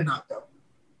never been knocked out.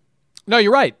 No,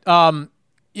 you're right.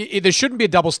 There shouldn't be a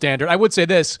double standard. I would say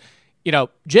this,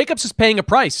 Jacobs is paying a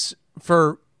price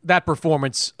for that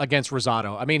performance against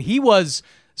Rosado. I mean, he was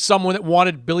someone that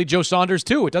wanted Billy Joe Saunders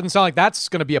too. It doesn't sound like that's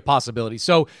going to be a possibility.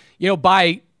 So,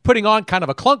 by putting on kind of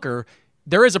a clunker,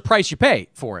 there is a price you pay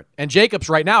for it. And Jacobs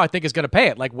right now, I think, is going to pay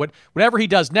it. Whatever he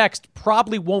does next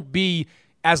probably won't be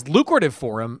as lucrative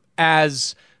for him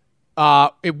as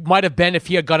it might have been if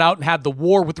he had got out and had the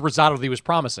war with Rosado that he was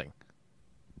promising.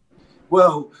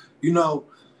 Well,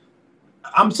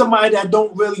 I'm somebody that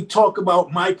don't really talk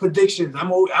about my predictions.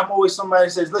 I'm always somebody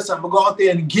that says, listen, I'm going to go out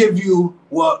there and give you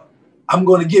what I'm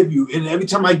going to give you. And every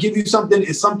time I give you something,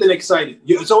 it's something exciting.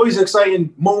 It's always an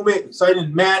exciting moment,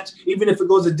 exciting match. Even if it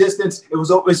goes a distance,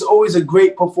 it's always a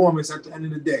great performance at the end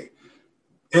of the day.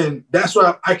 And that's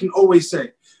what I can always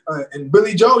say. And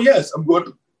Billy Joe, yes, I'm going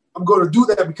to do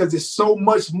that because there's so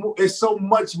much more. There's so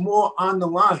much more on the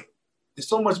line. There's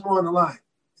so much more on the line,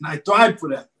 and I thrive for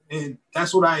that. And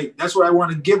that's what I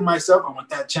want to give myself. I want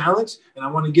that challenge, and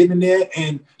I want to get in there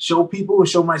and show people and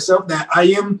show myself that I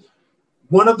am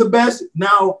one of the best.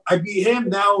 Now I beat him.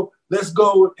 Now let's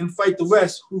go and fight the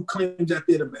rest who claims that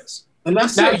they're the best. And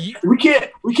that's it. We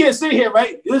can't sit here,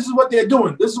 right? This is what they're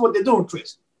doing. This is what they're doing,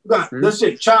 Chris. Let's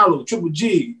say Charlo, Triple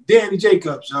G, Danny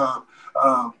Jacobs,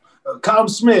 Callum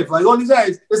Smith, all these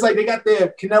guys. It's like they got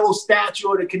their Canelo statue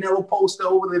or the Canelo poster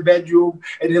over their bedroom,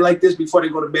 and they're like this before they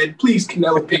go to bed. Please,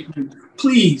 Canelo, pick me.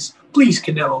 Please,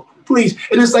 Canelo, please.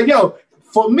 And it's like, yo,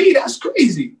 for me, that's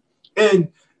crazy.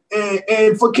 And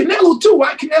And for Canelo too,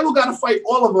 why Canelo got to fight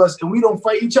all of us and we don't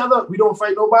fight each other? We don't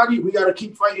fight nobody. We got to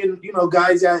keep fighting,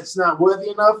 guys that's not worthy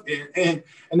enough. And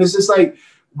it's just like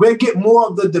we'll get more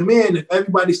of the demand if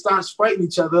everybody starts fighting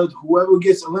each other. Whoever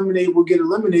gets eliminated will get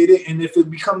eliminated. And if it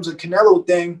becomes a Canelo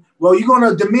thing, well, you're going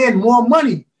to demand more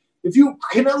money. If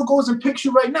Canelo goes and picks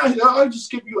you right now, I'll just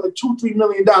give you like $2-3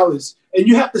 million, and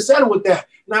you have to settle with that.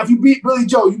 Now, if you beat Billy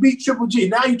Joe, you beat Triple G.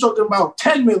 Now you're talking about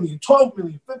 $10 million, $12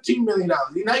 million, $15 million.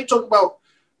 Now you're talking about,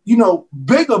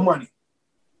 bigger money,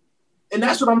 and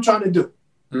that's what I'm trying to do.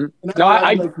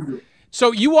 Mm-hmm.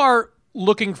 So you are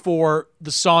looking for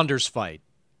the Saunders fight.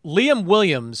 Liam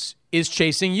Williams is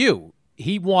chasing you.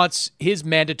 He wants his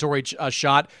mandatory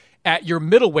shot at your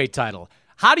middleweight title.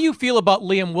 How do you feel about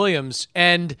Liam Williams,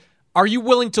 and are you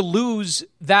willing to lose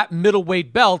that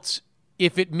middleweight belt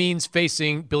if it means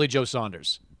facing Billy Joe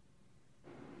Saunders?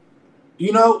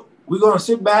 We're going to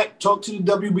sit back, talk to the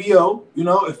WBO.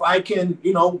 If I can,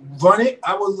 run it,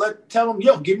 I will tell them,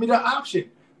 give me the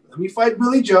option. Let me fight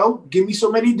Billy Joe. Give me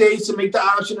so many days to make the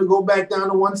option to go back down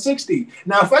to 160.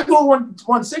 Now, if I go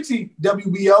 160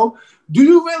 WBO, do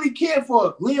you really care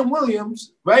for Liam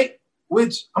Williams, right?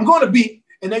 Which I'm going to beat,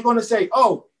 and they're going to say,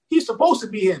 oh, he's supposed to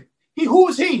be him. Who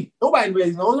is he? Nobody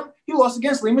really knows him. He lost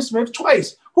against Lehman Smith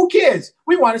twice. Who cares?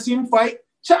 We want to see him fight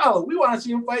Charlo. We want to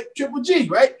see him fight Triple G,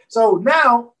 right? So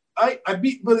now I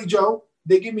beat Billy Joe.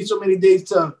 They give me so many days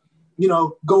to,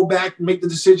 go back and make the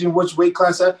decision which weight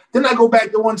class Then I go back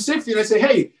to 160 and I say,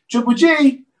 hey, Triple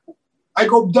G, I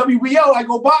go WBO, I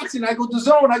go boxing, I go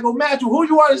DAZN, I go match. Who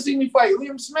you want to see me fight?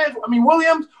 Williams,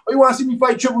 or you want to see me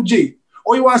fight Triple G?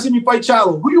 Or you want to see me fight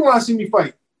Charlo? Who you want to see me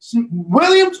fight?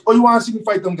 Williams, or you want to see me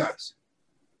fight them guys?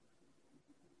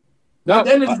 No, at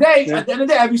the end of the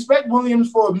day, I respect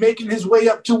Williams for making his way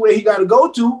up to where he got to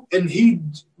go to, and he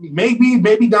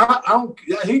maybe not.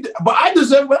 But I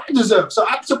deserve what I deserve. So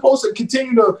I'm supposed to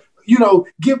continue to,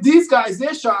 give these guys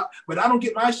their shot, but I don't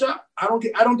get my shot. I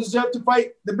don't deserve to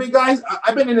fight the big guys.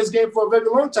 I've been in this game for a very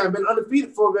long time. Been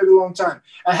undefeated for a very long time.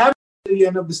 I haven't at the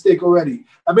end of the stick already.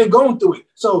 I've been going through it.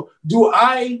 So do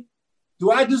I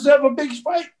deserve a big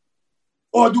fight,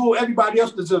 or do everybody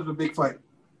else deserve a big fight?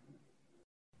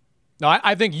 No,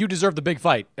 I think you deserve the big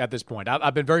fight at this point.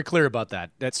 I've been very clear about that.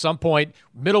 At some point,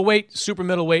 middleweight, super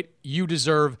middleweight, you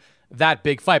deserve that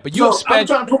big fight. But I'm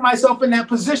trying to put myself in that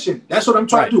position. That's what I'm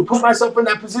trying to do. Put myself in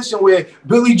that position where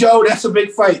Billy Joe, that's a big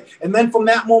fight. And then from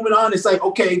that moment on, it's like,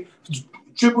 okay,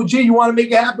 Triple G, you want to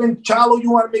make it happen? Charlo,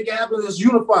 you want to make it happen? Let's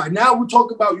unify. Now we're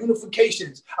talking about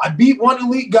unifications. I beat one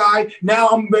elite guy. Now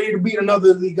I'm ready to beat another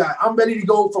elite guy. I'm ready to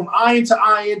go from iron to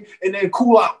iron and then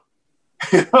cool out.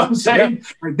 You know what I'm saying? Yeah.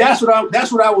 Like that's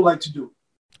what I would like to do.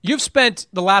 You've spent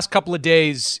the last couple of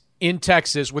days in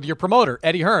Texas with your promoter,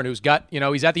 Eddie Hearn, who's got,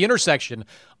 he's at the intersection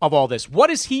of all this. What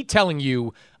is he telling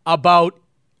you about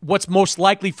what's most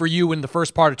likely for you in the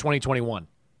first part of 2021?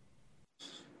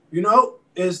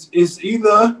 It's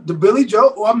either the Billy Joe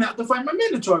or I'm going to have to fight my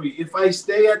mandatory if I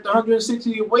stay at the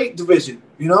 160 weight division,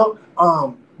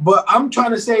 But I'm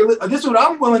trying to say, this is what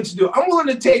I'm willing to do. I'm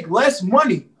willing to take less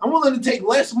money.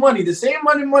 The same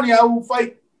money I will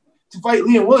fight to fight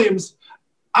Liam Williams.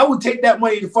 I would take that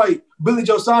money to fight Billy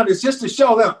Joe Saunders just to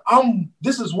show them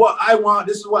this is what I want.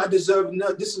 This is what I deserve.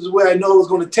 This is where I know it's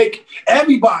going to take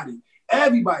everybody,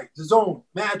 the zone,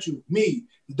 Matthew, me,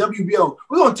 the WBO.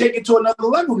 We're going to take it to another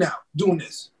level now doing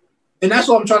this. And that's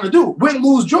what I'm trying to do. Win,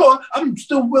 lose, draw, I'm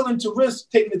still willing to risk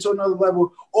taking it to another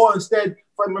level or instead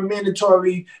fight my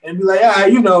mandatory and be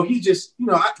like, he just,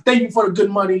 thank you for the good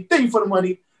money. Thank you for the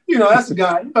money. That's the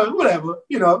guy, whatever,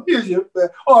 here's you.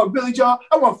 Or Billy Joe,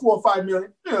 I want $4 or $5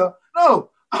 million. No,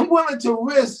 I'm willing to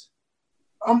risk.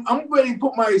 I'm ready to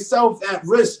put myself at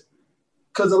risk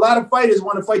because a lot of fighters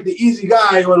want to fight the easy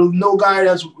guy or no guy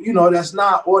that's, that's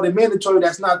not, or the mandatory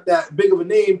that's not that big of a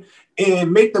name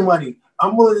and make the money.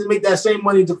 I'm willing to make that same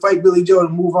money to fight Billy Joe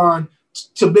and move on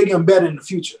to bigger and better in the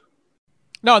future.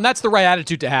 No, and that's the right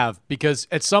attitude to have because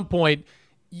at some point,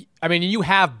 you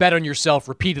have bet on yourself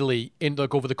repeatedly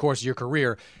over the course of your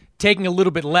career. Taking a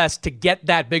little bit less to get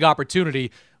that big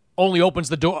opportunity only opens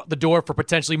the door for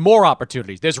potentially more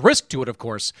opportunities. There's risk to it, of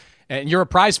course, and you're a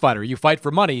prize fighter. You fight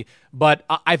for money, but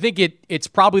I think it's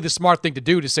probably the smart thing to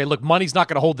do to say, look, money's not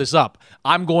going to hold this up.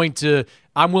 I'm willing to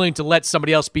let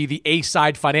somebody else be the A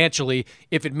side financially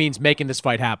if it means making this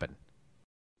fight happen.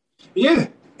 Yeah,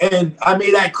 and I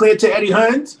made that clear to Eddie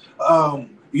Hearn.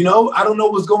 I don't know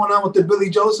what's going on with the Billy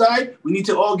Joe side. We need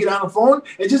to all get on the phone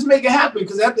and just make it happen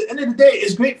because at the end of the day,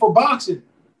 it's great for boxing.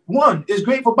 It's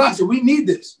great for boxing. We need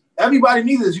this. Everybody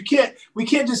needs this. We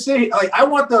can't just say like I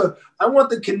want the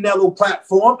Canelo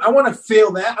platform. I want to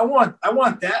feel that. I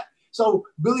want that. So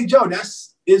Billy Joe,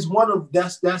 that's is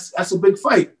that's a big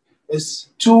fight. It's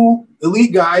two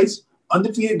elite guys,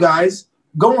 undefeated guys,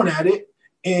 going at it,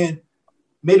 and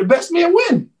may the best man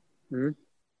win. Mm-hmm.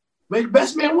 May the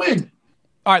best man win.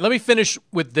 All right, let me finish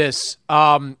with this.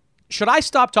 Should I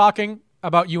stop talking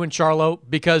about you and Charlo?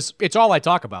 Because it's all I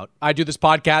talk about. I do this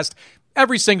podcast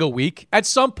every single week. At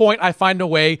some point, I find a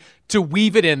way to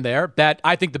weave it in there that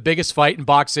I think the biggest fight in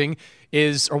boxing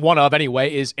is, or one of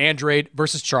anyway, is Andrade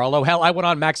versus Charlo. Hell, I went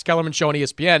on Max Kellerman's show on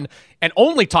ESPN and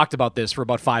only talked about this for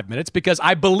about 5 minutes because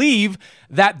I believe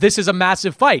that this is a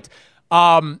massive fight.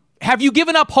 Have you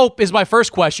given up hope is my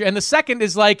first question. And the second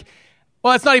is like,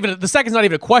 well, the second's not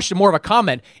even a question, more of a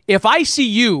comment. If I see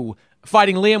you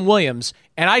fighting Liam Williams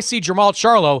and I see Jermall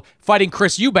Charlo fighting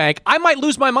Chris Eubank, I might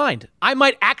lose my mind. I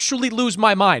might actually lose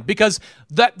my mind because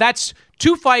that's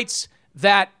two fights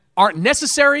that aren't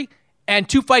necessary and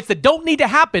two fights that don't need to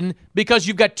happen because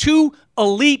you've got two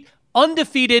elite,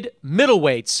 undefeated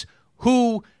middleweights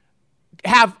who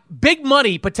have big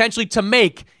money potentially to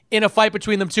make in a fight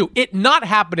between them two. It not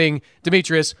happening,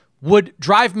 Demetrius, would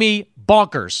drive me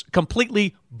bonkers,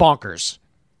 completely bonkers.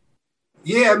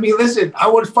 Yeah, I mean, listen, I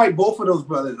would fight both of those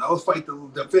brothers. I would fight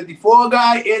the 54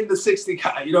 guy and the 60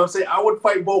 guy. You know what I'm saying? I would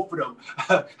fight both of them.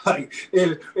 Like,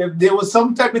 if there was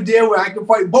some type of deal where I could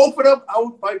fight both of them, I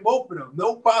would fight both of them.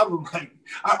 No problem. Like,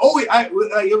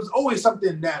 it was always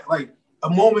something that, like, a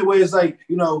moment where it's like,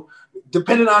 you know,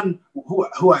 depending on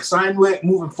who I signed with,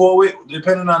 moving forward,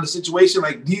 depending on the situation,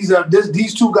 like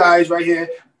these two guys right here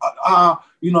are,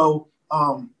 you know,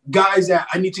 guys that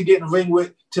I need to get in the ring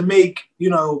with to make, you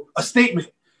know, a statement.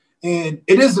 And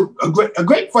it is a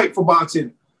great fight for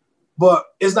boxing, but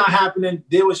it's not happening.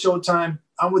 There was Showtime.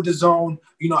 I'm with the Zone.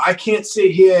 You know, I can't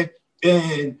sit here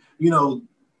and, you know,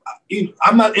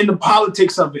 I'm not in the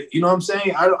politics of it. You know what I'm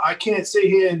saying? I can't sit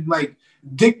here and, like,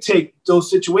 dictate those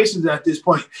situations at this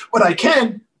point. But I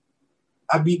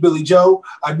beat Billy Joe.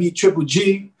 I beat Triple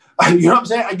G. You know what I'm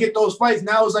saying? I get those fights.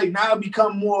 Now it's like, now I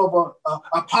become more of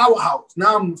a powerhouse.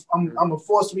 Now I'm a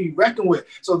force to be reckoned with.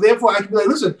 So therefore I can be like,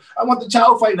 listen, I want the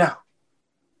child fight now.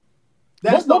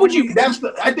 I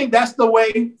think that's the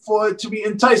way for it to be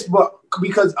enticed. But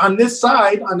because on this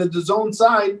side, on the Zone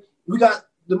side, we got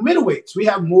the middleweights. We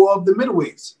have more of the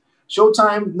middleweights.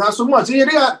 Showtime, not so much. Yeah,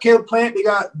 they got Caleb Plant, they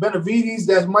got Benavides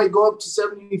that might go up to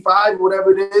 75,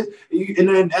 whatever it is. And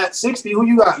then at 60, who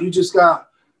you got? You just got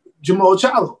Jermall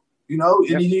Charlo. You know,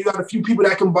 and you got a few people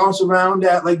that can bounce around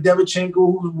that, like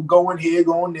Devchenko, who's going here,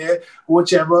 going there,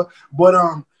 whichever. But,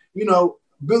 you know,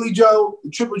 Billy Joe, the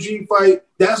Triple G fight,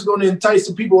 that's going to entice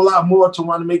the people a lot more to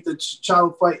want to make the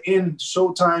child fight in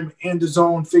Showtime and the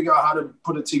Zone, figure out how to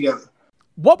put it together.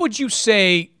 What would you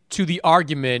say to the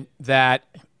argument that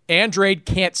Andrade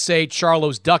can't say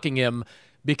Charlo's ducking him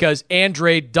because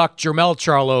Andrade ducked Jermall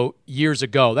Charlo years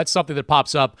ago? That's something that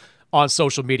pops up on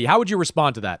social media. How would you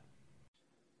respond to that?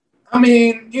 I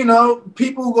mean, you know,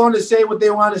 people are going to say what they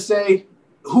want to say.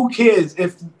 Who cares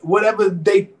if whatever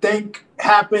they think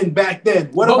happened back then?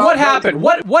 What happened?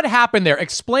 What happened there?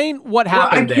 Explain what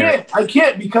happened there. I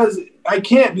can't because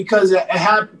it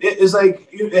happened. It's like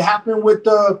it happened with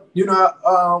the, you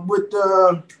know, with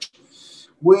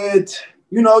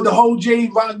you know, the whole J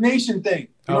Rock Nation thing.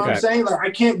 You know what I'm saying? Like, I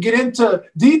can't get into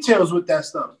details with that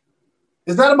stuff.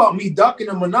 It's not about me ducking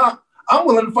them or not. I'm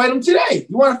willing to fight him today.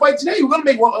 You want to fight today?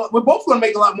 We're both going to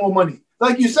make a lot more money,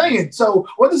 like you're saying. So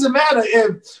what does it matter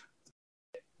if it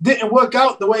didn't work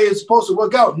out the way it's supposed to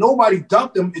work out? Nobody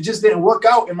ducked him. It just didn't work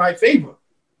out in my favor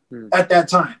at that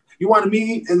time. You wanted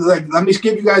me, like, let me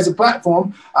give you guys a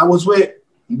platform. I was with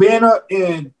Banner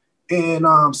and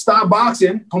Star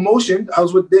Boxing Promotion. I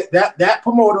was with that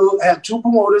promoter. I had two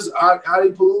promoters,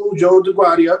 Ali Palulu, Joe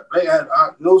DeGuardia,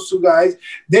 right? Those two guys.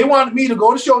 They wanted me to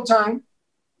go to Showtime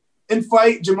and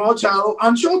fight Jermall Charlo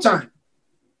on Showtime.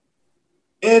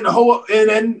 And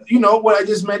then, you know, what I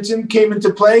just mentioned came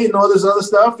into play and all this other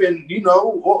stuff and, you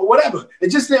know, whatever.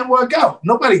 It just didn't work out.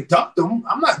 Nobody ducked them.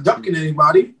 I'm not ducking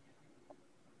anybody.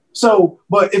 So,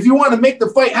 but if you want to make the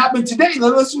fight happen today,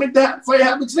 then let's make that fight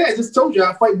happen today. I just told you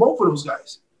I fight both of those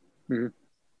guys. Mm-hmm.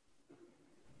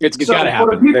 It's got to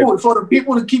happen. For the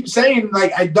people to keep saying,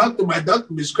 like, I ducked them,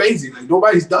 is crazy. Like,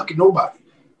 nobody's ducking nobody.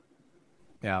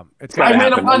 Yeah, it's got to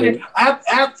happen.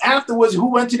 Afterwards,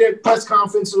 who went to their press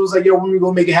conference and was like, yo, when we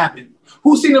going to make it happen?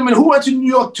 Who seen them and who went to New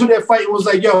York to their fight and was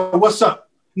like, yo, what's up?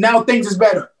 Now things is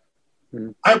better.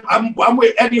 Mm-hmm. I'm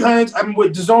with Eddie Hearns. I'm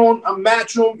with DAZN. I'm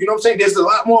Matchroom. You know what I'm saying? There's a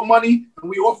lot more money, and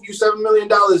we offer you $7 million.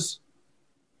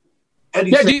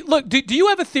 Eddie, do you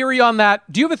have a theory on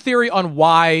that? Do you have a theory on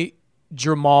why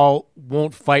Jermall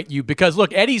won't fight you? Because,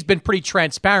 look, Eddie's been pretty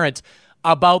transparent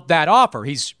about that offer.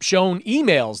 He's shown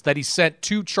emails that he sent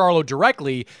to Charlo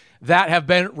directly that have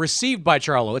been received by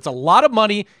Charlo. It's a lot of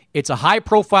money. It's a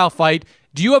high-profile fight.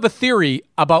 Do you have a theory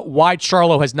about why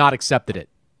Charlo has not accepted it?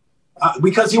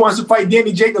 Because he wants to fight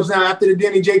Danny Jacobs now after the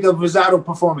Danny Jacobs-Rosado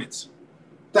performance.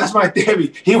 That's my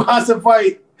theory. He wants to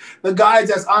fight the guys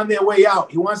that's on their way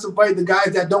out. He wants to fight the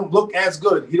guys that don't look as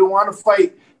good. He don't want to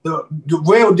fight the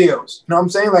real deals. You know what I'm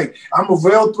saying? Like, I'm a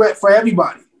real threat for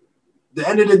everybody. At the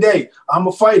end of the day, I'm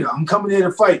a fighter. I'm coming here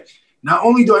to fight. Not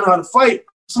only do I know how to fight,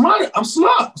 I'm smart. I'm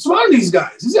smarter than these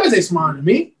guys. These guys ain't smarter than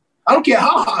me. I don't care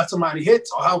how hard somebody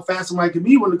hits or how fast somebody can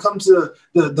be when it comes to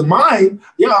the mind.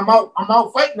 Yeah, I'm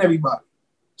out fighting everybody.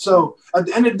 So at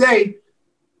the end of the day,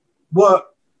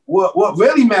 what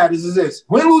really matters is this: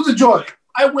 win, lose, or draw.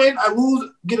 I win, I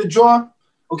lose, get a draw.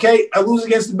 Okay, I lose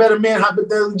against the better man,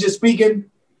 hypothetically just speaking.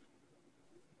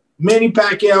 Manny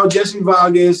Pacquiao, Jesse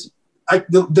Vargas.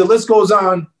 The list goes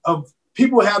on of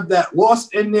people have that loss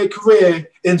in their career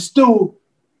and still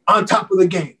on top of the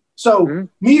game. So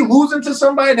me losing to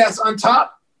somebody that's on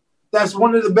top, that's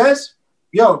one of the best,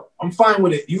 yo, I'm fine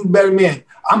with it. You better man.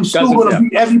 I'm still going to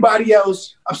beat everybody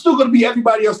else. I'm still going to beat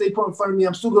everybody else they put in front of me.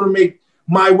 I'm still going to make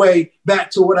my way back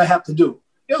to what I have to do.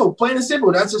 Yo, plain and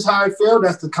simple. That's just how I feel.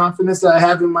 That's the confidence that I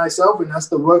have in myself, and that's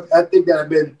the work ethic that I've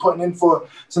been putting in for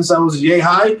since I was yay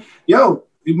high. Yo,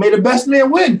 we made the best man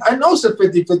win. I know it's a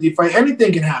 50-50 fight.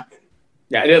 Anything can happen.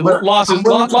 Yeah,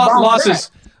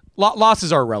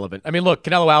 losses are irrelevant. I mean, look,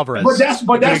 Canelo Alvarez. But that's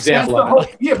the whole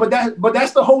but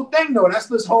that's the whole thing though. That's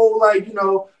this whole like, you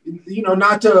know,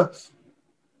 not to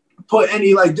put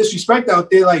any like disrespect out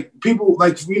there, like people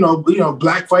like, you know,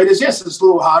 black fighters, yes, it's a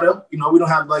little harder. You know, we don't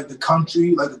have like a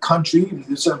country.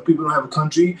 Some people don't have a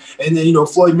country. And then, you know,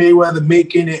 Floyd Mayweather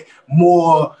making it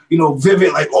more, you know,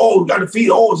 vivid, like, oh, got to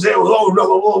feed, and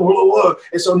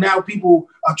so now people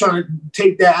are trying to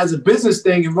take that as a business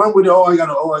thing and run with it.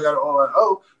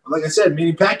 Like I said,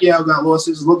 Manny Pacquiao got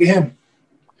losses. Look at him.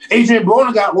 Adrian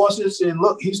Broner got losses, and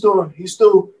look, he's still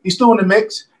in the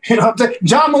mix. You know what I'm saying?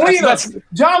 John Molina.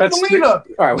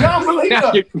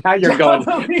 Now you're going.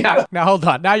 Now hold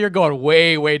on. Now you're going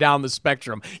way, way down the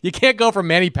spectrum. You can't go from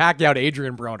Manny Pacquiao to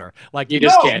Adrian Broner. Like you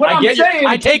just can't.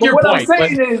 I take your point.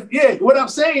 What I'm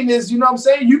saying is, you know what I'm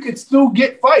saying? You can still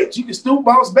get fights. You can still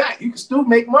bounce back. You can still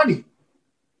make money.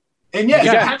 And yes,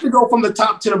 you have to go from the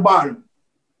top to the bottom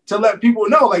to let people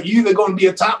know, like, you're either going to be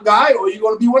a top guy or you're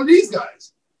going to be one of these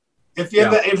guys.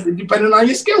 Depending on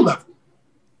your skill level.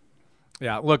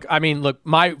 Yeah, look,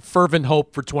 my fervent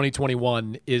hope for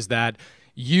 2021 is that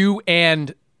you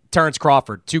and Terrence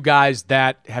Crawford, two guys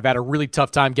that have had a really tough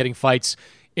time getting fights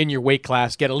in your weight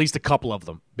class, get at least a couple of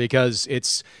them, because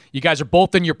you guys are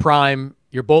both in your prime.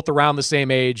 You're both around the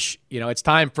same age. You know, it's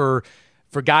time for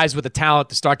guys with the talent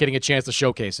to start getting a chance to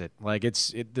showcase it. Like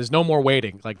there's no more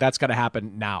waiting. Like that's got to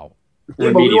happen now.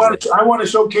 Yeah, but I want to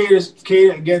showcase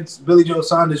Kate against Billy Joe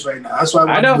Saunders right now. That's what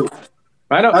I want to do.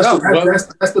 I know.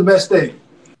 That's the best thing.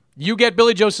 You get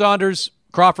Billy Joe Saunders.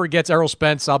 Crawford gets Errol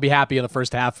Spence. I'll be happy in the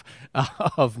first half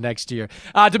of next year.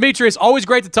 Demetrius, always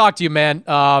great to talk to you, man.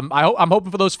 I'm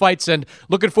hoping for those fights and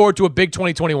looking forward to a big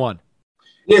 2021.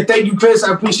 Yeah, thank you, Chris.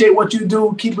 I appreciate what you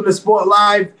do, keeping the sport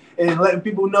live and letting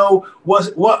people know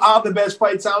what are the best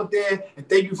fights out there. And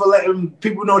thank you for letting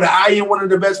people know that I am one of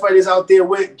the best fighters out there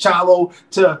with Charlo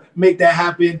to make that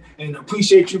happen. And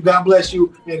appreciate you. God bless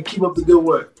you. And keep up the good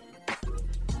work.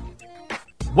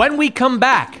 When we come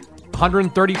back,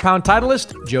 130-pound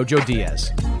titleist Jojo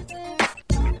Diaz.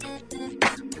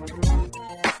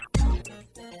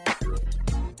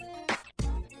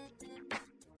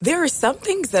 There are some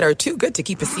things that are too good to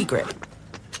keep a secret.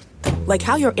 Like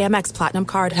how your Amex Platinum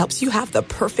card helps you have the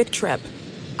perfect trip.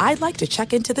 I'd like to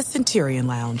check into the Centurion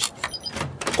Lounge.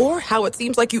 Or how it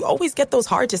seems like you always get those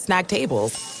hard-to-snag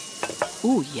tables.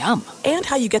 Ooh, yum. And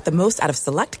how you get the most out of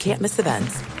select can't-miss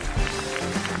events.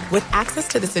 With access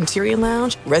to the Centurion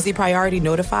Lounge, Resi Priority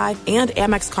Notify, and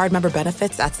Amex card member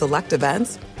benefits at select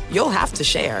events, you'll have to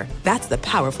share. That's the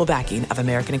powerful backing of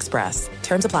American Express.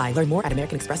 Terms apply. Learn more at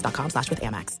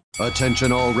americanexpress.com/withAmex.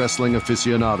 Attention all wrestling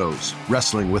aficionados.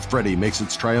 Wrestling with Freddie makes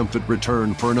its triumphant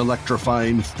return for an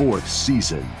electrifying 4th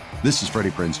season. This is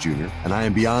Freddie Prinze Jr., and I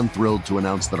am beyond thrilled to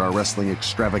announce that our wrestling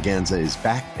extravaganza is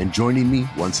back, and joining me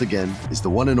once again is the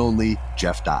one and only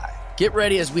Jeff Dye. Get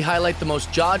ready as we highlight the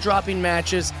most jaw-dropping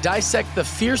matches, dissect the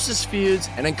fiercest feuds,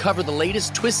 and uncover the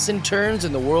latest twists and turns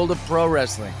in the world of pro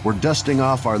wrestling. We're dusting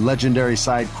off our legendary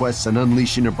side quests and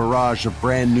unleashing a barrage of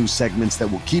brand new segments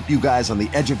that will keep you guys on the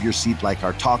edge of your seat like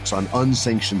our talks on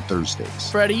Unsanctioned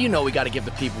Thursdays. Freddie, you know we got to give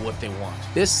the people what they want.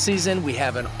 This season, we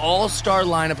have an all-star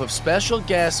lineup of special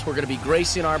guests who are going to be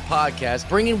gracing our podcast,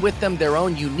 bringing with them their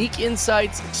own unique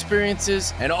insights,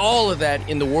 experiences, and all of that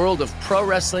in the world of pro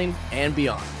wrestling and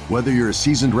beyond. Whether you're a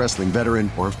seasoned wrestling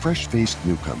veteran or a fresh-faced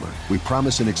newcomer, we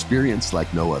promise an experience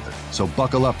like no other. So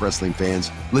buckle up, wrestling fans.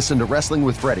 Listen to Wrestling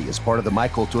with Freddie as part of the My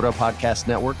Cultura Podcast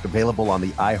Network, available on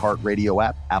the iHeartRadio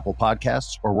app, Apple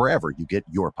Podcasts, or wherever you get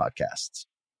your podcasts.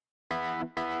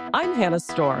 I'm Hannah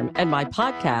Storm, and my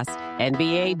podcast,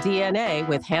 NBA DNA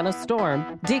with Hannah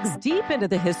Storm, digs deep into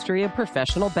the history of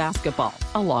professional basketball,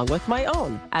 along with my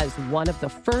own, as one of the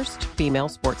first female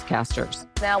sportscasters.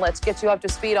 Now let's get you up to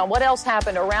speed on what else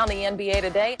happened around the NBA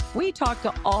today. We talk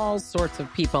to all sorts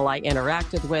of people I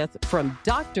interacted with, from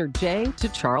Dr. J to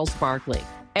Charles Barkley,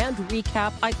 and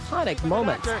recap iconic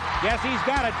moments. Yes, he's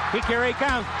got it. Here he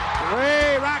comes.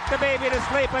 Way rock the baby to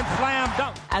sleep and slam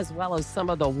dunk. As well as some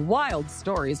of the wild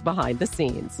stories behind the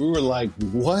scenes. We were like,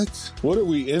 what? What are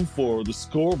we in for? The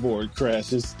scoreboard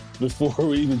crashes before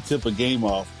we even tip a game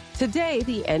off. Today,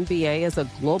 the NBA is a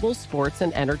global sports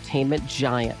and entertainment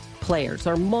giant. Players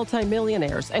are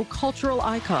multimillionaires and cultural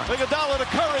icons. Iguodala to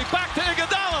Curry, back to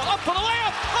Iguodala, up for the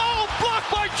layup. Oh,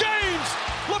 blocked by James.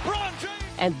 LeBron James.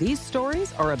 And these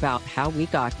stories are about how we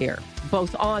got here,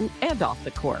 both on and off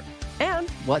the court. And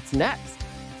what's next?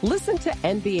 Listen to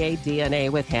NBA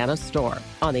DNA with Hannah Storm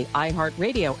on the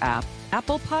iHeartRadio app,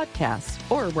 Apple Podcasts,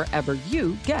 or wherever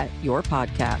you get your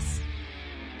podcasts.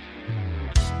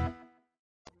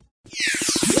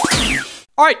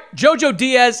 All right, Jojo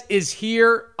Diaz is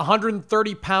here,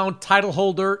 130-pound title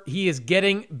holder. He is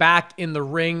getting back in the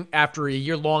ring after a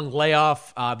year-long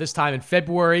layoff, this time in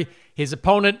February. His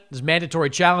opponent, his mandatory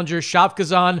challenger,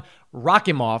 Shavkazan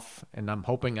Rakimov, and I'm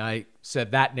hoping I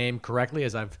said that name correctly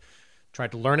as I've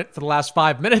tried to learn it for the last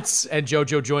 5 minutes, and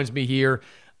Jojo joins me here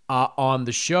on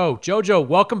the show. Jojo,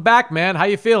 welcome back, man. How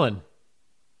you feeling?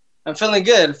 I'm feeling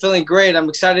good. Feeling great. I'm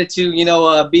excited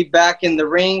to, be back in the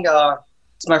ring.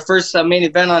 It's my first main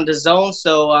event on DAZN,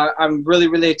 so I'm really,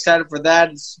 really excited for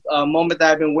that. It's a moment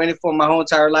that I've been waiting for my whole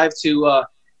entire life to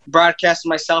broadcast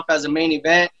myself as a main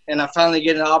event, and I'm finally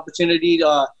getting an opportunity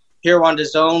here on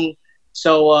DAZN.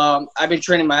 So I've been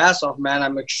training my ass off, man.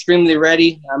 I'm extremely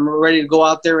ready. I'm ready to go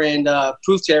out there and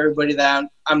prove to everybody that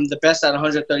I'm the best at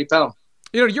 130 pounds.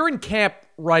 You know, you're in camp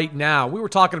right now. We were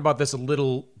talking about this a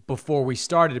little before we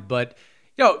started, but,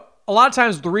 a lot of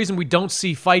times the reason we don't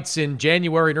see fights in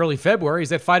January and early February is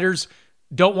that fighters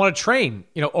don't want to train,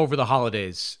 over the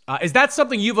holidays. Is that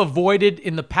something you've avoided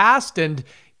in the past? And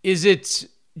is it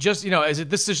just,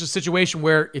 this is a situation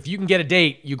where if you can get a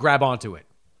date, you grab onto it?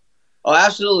 Oh,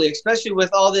 absolutely. Especially with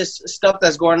all this stuff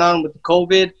that's going on with the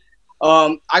COVID.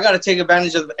 I got to take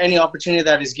advantage of any opportunity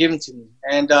that is given to me.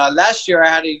 And last year I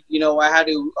had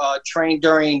to train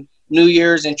during New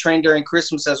Year's and train during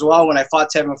Christmas as well when I fought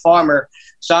Tevin Farmer.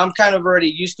 So I'm kind of already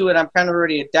used to it. I'm kind of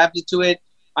already adapted to it.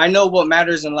 I know what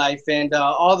matters in life, and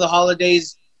all the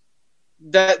holidays,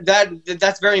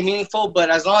 that's very meaningful. But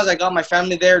as long as I got my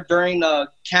family there during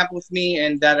camp with me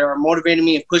and that are motivating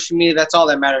me and pushing me, that's all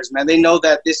that matters, man. They know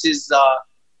that this is,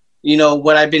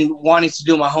 what I've been wanting to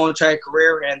do my whole entire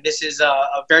career, and this is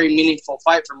a very meaningful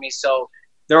fight for me. So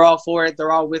they're all for it.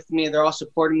 They're all with me. They're all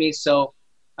supporting me. So,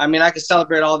 I can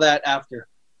celebrate all that after.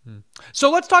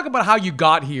 So let's talk about how you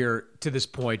got here to this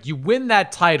point. You win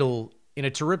that title in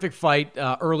a terrific fight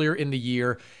earlier in the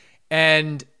year,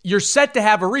 and you're set to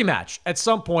have a rematch at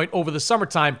some point over the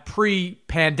summertime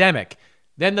pre-pandemic.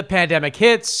 Then the pandemic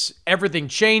hits, everything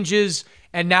changes,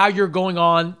 and now you're going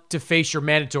on to face your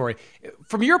mandatory.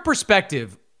 From your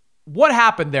perspective, what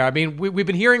happened there? We've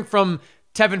been hearing from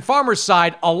Tevin Farmer's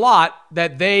side a lot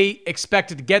that they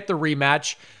expected to get the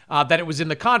rematch, that it was in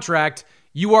the contract.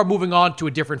 You are moving on to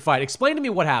a different fight. Explain to me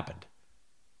what happened.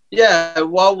 Yeah,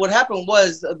 well, what happened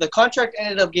was the contract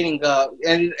ended up getting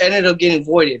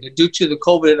voided due to the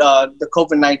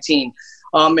COVID-19.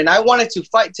 And I wanted to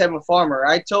fight Tevin Farmer.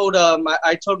 I told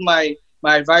my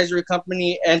advisory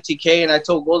company NTK, and I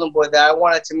told Golden Boy that I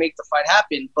wanted to make the fight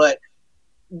happen. But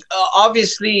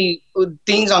obviously,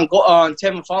 things on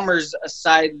Tevin Farmer's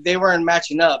side, they weren't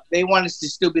matching up. They wanted to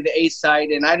still be the A side,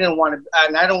 and I didn't want to.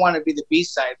 And I don't want to be the B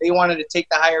side. They wanted to take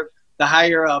the higher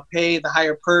pay, the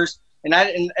higher purse, and I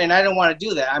didn't want to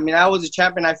do that. I was a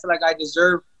champion. I feel like I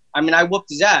deserve. I whooped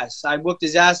his ass. I whooped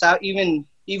his ass out. Even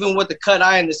with the cut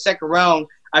eye in the second round,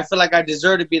 I feel like I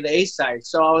deserve to be the A side.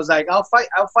 So I was like, I'll fight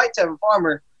Tevin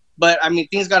Farmer. But I mean,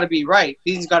 things got to be right.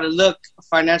 Things got to look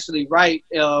financially right,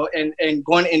 and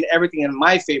going in everything in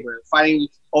my favor. Fighting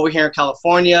over here in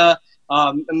California,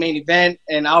 a main event,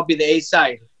 and I'll be the A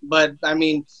side. But I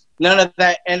mean, none of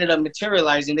that ended up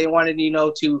materializing. They wanted,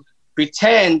 to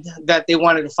pretend that they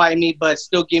wanted to fight me, but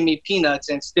still give me peanuts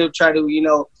and still try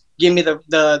to, give me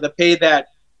the pay that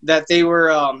they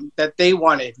were that they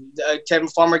wanted.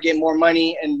 Tevin Farmer get more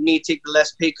money and me take the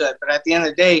less pay cut. But at the end of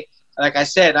the day, like I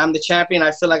said, I'm the champion.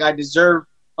 I feel like I deserve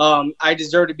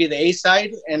to be the A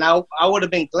side, and I would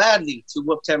have been gladly to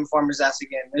whoop Tevin Farmer's ass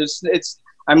again.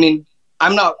 I mean,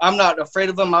 I'm not afraid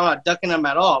of him. I'm not ducking him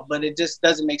at all. But it just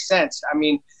doesn't make sense. I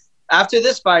mean, after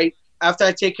this fight, after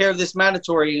I take care of this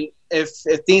mandatory, if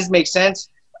things make sense,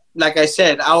 like I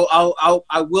said,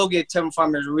 I will get Tevin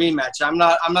Farmer's rematch. I'm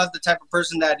not the type of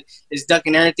person that is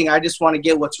ducking anything. I just want to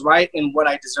get what's right and what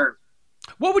I deserve.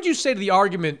 What would you say to the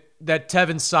argument that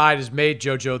Tevin's side has made,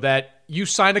 JoJo, that you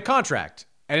signed a contract,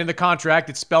 and in the contract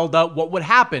it spelled out what would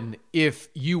happen if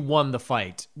you won the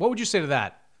fight? What would you say to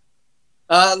that?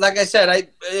 Like I said,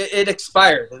 it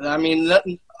expired. I mean,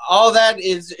 all that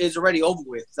is already over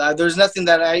with. There's nothing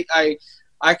that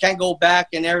I can't go back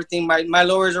and everything. My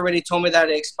lawyers already told me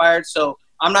that it expired, so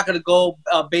I'm not going to go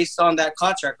based on that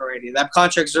contract already. That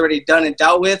contract's already done and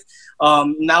dealt with.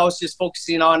 Now it's just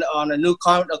focusing on a new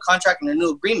contract and a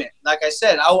new agreement. Like I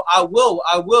said, I will.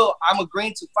 I'm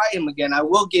agreeing to fight him again. I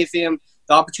will give him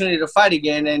the opportunity to fight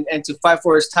again and to fight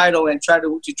for his title and try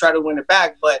to win it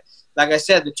back. But like I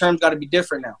said, the terms got to be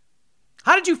different now.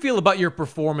 How did you feel about your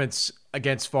performance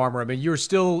against Farmer? I mean, you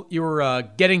were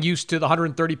getting used to the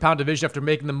 130-pound division after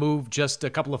making the move just a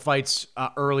couple of fights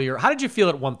earlier. How did you feel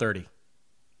at 130?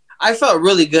 I felt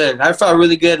really good.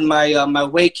 My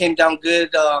weight came down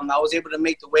good. I was able to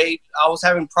make the weight. I was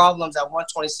having problems at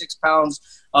 126 pounds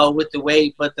with the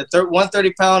weight, but the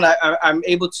 130 pound, I'm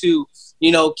able to,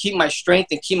 keep my strength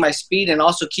and keep my speed and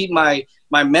also keep my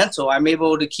mental. I'm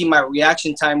able to keep my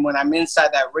reaction time when I'm inside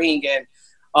that ring.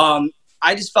 And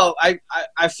I just felt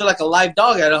I feel like a live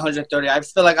dog at 130. I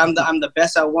feel like I'm the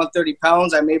best at 130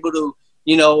 pounds. I'm able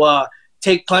to,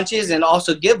 take punches and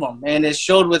also give them. And it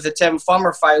showed with the Tevin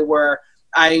Farmer fight where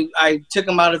I took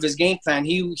him out of his game plan.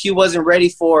 He wasn't ready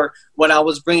for what I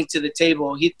was bringing to the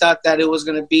table. He thought that it was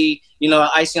going to be,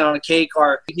 icing on a cake,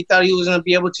 or he thought he was going to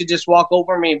be able to just walk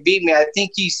over me and beat me. I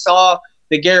think he saw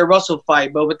the Gary Russell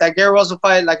fight. But with that Gary Russell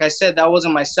fight, like I said, that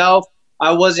wasn't myself.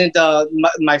 I wasn't I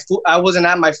wasn't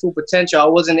at my full potential. I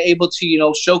wasn't able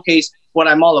to, showcase what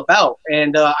I'm all about.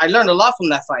 And I learned a lot from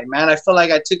that fight, man. I feel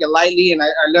like I took it lightly and I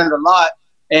learned a lot.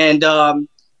 And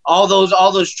all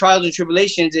those trials and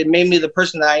tribulations, it made me the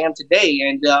person that I am today.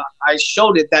 And I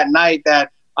showed it that night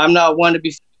that I'm not one to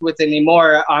be with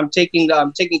anymore. I'm taking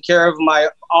care of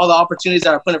all the opportunities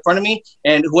that are put in front of me,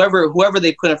 and whoever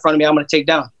they put in front of me, I'm going to take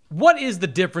down. What is the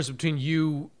difference between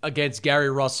you against Gary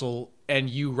Russell and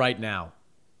you right now?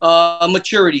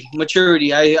 Maturity.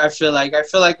 I feel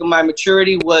like my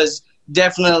maturity was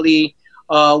definitely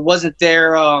wasn't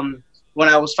there when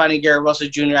I was fighting Gary Russell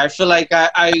Jr. I feel like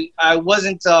I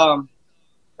wasn't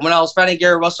when I was fighting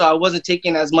Gary Russell, I wasn't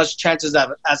taking as much chances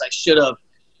as I should have.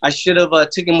 I should have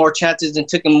taken more chances and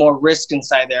taken more risk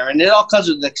inside there, and it all comes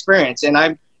with experience. And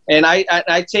I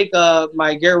take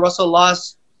my Gary Russell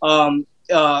loss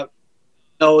to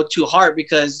heart,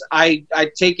 because I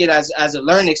take it as a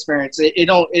learning experience.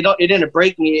 It didn't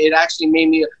break me. It actually made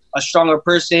me a stronger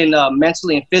person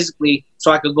mentally and physically,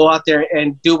 so I could go out there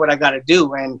and do what I got to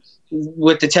do. And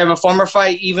with the Tevin Farmer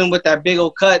fight, even with that big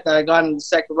old cut that I got in the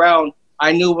second round,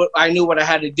 I knew what I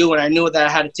had to do, and I knew that I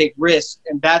had to take risks.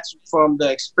 And that's from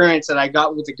the experience that I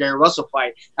got with the Gary Russell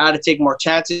fight. I had to take more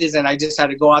chances, and I just had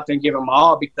to go out there and give them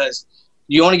all, because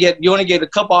you only get a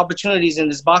couple opportunities in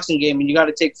this boxing game, and you got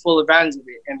to take full advantage of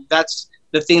it. And that's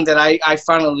the thing that I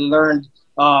finally learned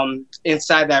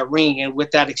inside that ring and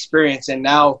with that experience. And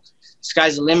now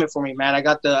sky's the limit for me, man. I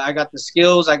got the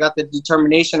skills, I got the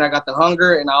determination, I got the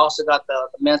hunger, and I also got the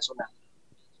mental now.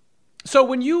 So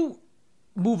when you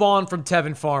move on from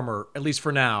Tevin Farmer, at least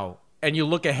for now, and you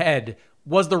look ahead,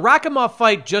 was the Rakhimov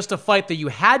fight just a fight that you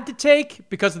had to take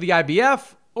because of the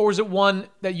IBF, or was it one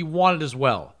that you wanted as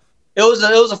well? It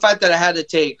was a fight that I had to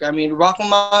take. I mean,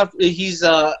 Rakhimov, he's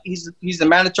the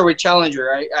mandatory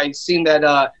challenger. I seen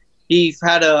that he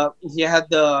had the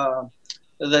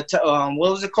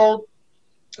what was it called?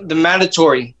 The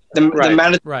mandatory. The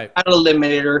mandatory title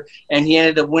eliminator, and he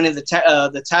ended up winning the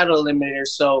title eliminator.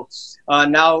 So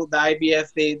now the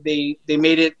IBF they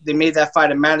made that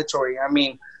fight a mandatory. I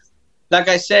mean, like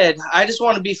I said, I just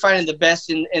want to be fighting the best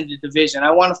in the division.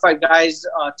 I want to fight guys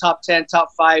top 10, top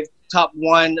 5, top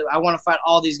one. I want to fight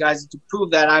all these guys to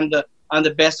prove that I'm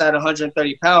the best at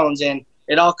 130 pounds. And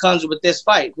it all comes with this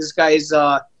fight. This guy is,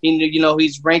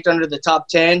 he's ranked under the top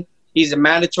 10. He's a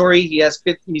mandatory. He's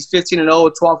 15-0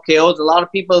 with 12 KOs. A lot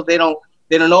of people, they don't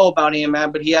know about him,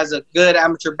 man, but he has a good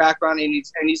amateur background, and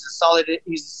he's a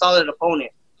solid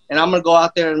opponent. And I'm gonna go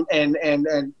out there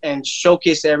and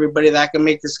showcase to everybody that I can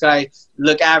make this guy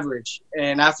look average.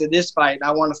 And after this fight,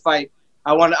 I want to fight.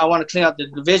 I want to clean up the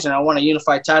division. I want to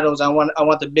unify titles. I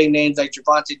want the big names like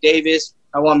Gervonta Davis.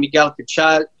 I want Miguel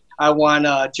Cachat. I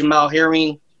want Jamal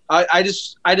Herring. I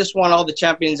just want all the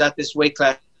champions at this weight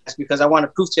class, because I want to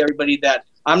prove to everybody that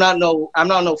I'm not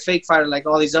no fake fighter like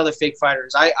all these other fake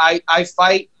fighters. I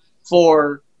fight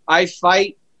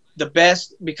the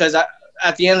best, because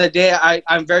at the end of the day,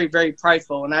 I'm very, very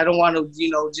prideful, and I don't want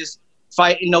to, just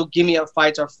fight, give me up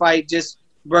fights, or fight just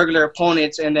regular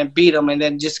opponents and then beat them and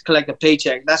then just collect a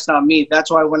paycheck. That's not me.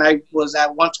 That's why when I was at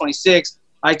 126,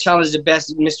 I challenged the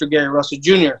best, Mr. Gary Russell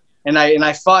Jr., and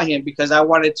I fought him because I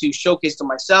wanted to showcase to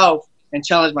myself and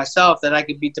challenge myself that I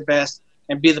could beat the best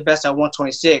and be the best at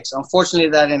 126. Unfortunately,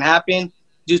 that didn't happen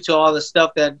due to all the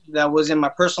stuff that was in my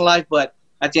personal life, but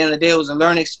at the end of the day, it was a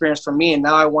learning experience for me, and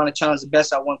now I want to challenge the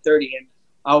best at 130, and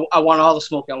I want all the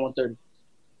smoke at 130.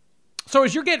 So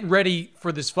as you're getting ready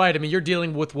for this fight, I mean, you're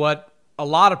dealing with what a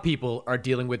lot of people are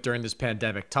dealing with during this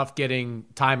pandemic. Tough getting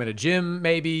time in a gym,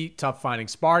 maybe. Tough finding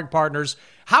sparring partners.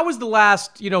 How has the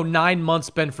last, 9 months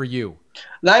been for you?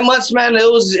 9 months, man,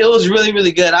 it was really,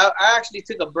 really good. I actually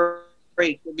took a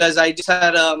break because I just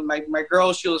had my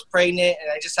girl, she was pregnant,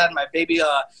 and I just had my baby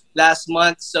last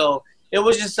month. So it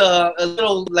was just a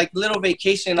little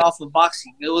vacation off of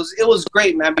boxing. It was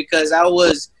great, man, because I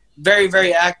was very,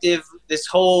 very active this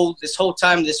whole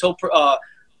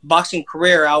boxing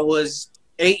career. I was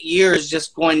 8 years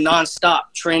just going nonstop,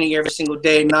 training every single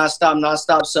day,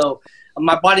 nonstop. So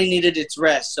my body needed its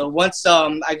rest. So once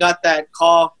I got that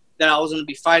call that I was going to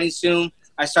be fighting soon,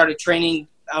 I started training.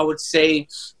 I would say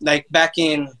like back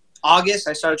in August.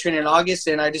 I started training in August,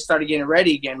 and I just started getting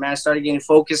ready again, man. I started getting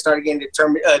focused, started getting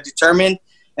determined,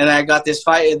 and I got this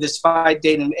fight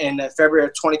date in February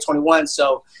of 2021.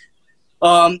 So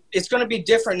it's going to be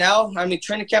different now. I mean,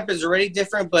 training camp is already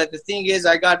different, but the thing is,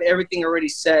 I got everything already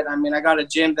set. I mean, I got a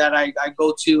gym that I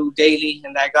go to daily,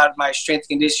 and I got my strength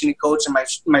conditioning coach and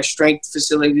my strength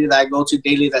facility that I go to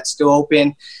daily that's still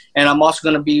open. And I'm also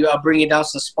going to be bringing down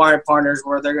some sparring partners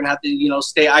where they're going to have to,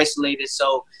 stay isolated.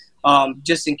 So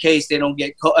just in case they don't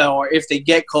get or if they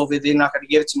get COVID, they're not going to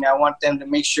give it to me. I want them to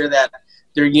make sure that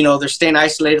they're staying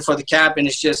isolated for the camp, and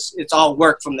it's all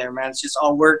work from there, man. It's just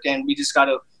all work, and we just got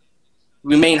to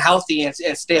remain healthy and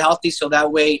stay healthy, so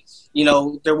that way,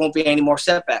 there won't be any more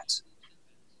setbacks.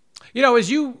 As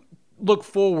you look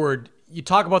forward, you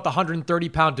talk about the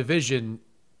 130-pound division.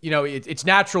 It's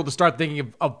natural to start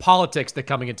thinking of politics that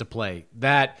coming into play,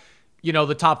 that,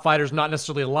 the top fighter's not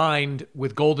necessarily aligned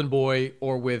with Golden Boy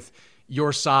or with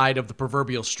your side of the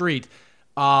proverbial street.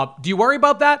 Do you worry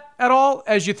about that at all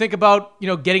as you think about,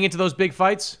 getting into those big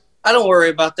fights? I don't worry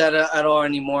about that at all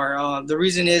anymore. The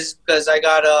reason is because I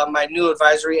got my new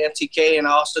advisory, MTK, and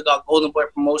I also got Golden Boy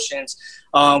Promotions.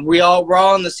 We're all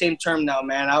on the same term now,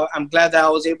 man. I'm glad that I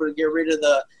was able to get rid of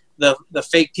the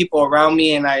fake people around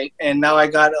me, and now I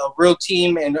got a real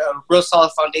team and a real solid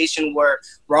foundation where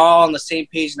we're all on the same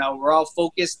page now. We're all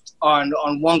focused on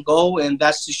one goal, and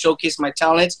that's to showcase my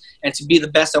talents and to be the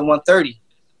best at 130.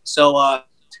 So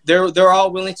they're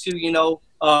all willing to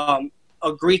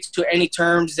agree to any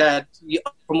terms that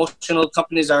promotional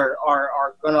companies are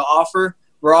going to offer.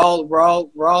 We're all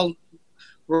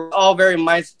very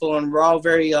mindful, and we're all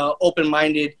very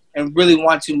open-minded, and really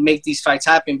want to make these fights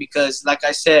happen, because like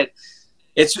I said,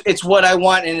 it's what I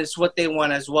want, and it's what they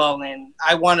want as well. And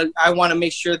I want to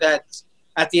make sure that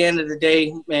at the end of the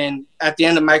day and at the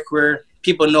end of my career,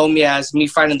 people know me as me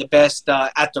fighting the best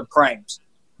at their primes.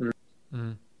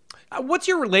 Mm-hmm. What's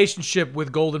your relationship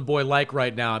with Golden Boy like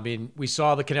right now? I mean, we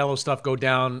saw the Canelo stuff go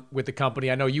down with the company.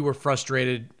 I know you were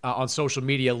frustrated on social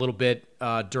media a little bit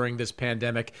during this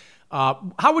pandemic.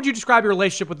 How would you describe your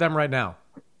relationship with them right now?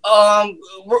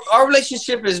 Our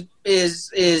relationship is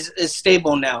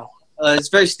stable now. It's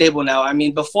very stable now. I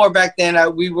mean, back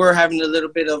then, we were having a little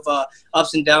bit of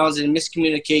ups and downs and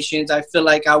miscommunications. I feel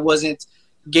like I wasn't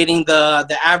getting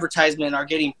the advertisement or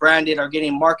getting branded or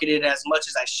getting marketed as much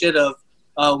as I should have.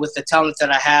 With the talent that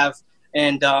I have,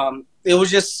 and it was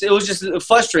just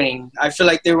frustrating. I feel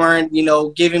like they weren't,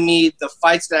 giving me the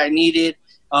fights that I needed,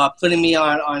 putting me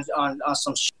on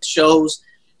some shows.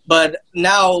 But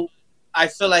now I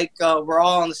feel like we're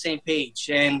all on the same page.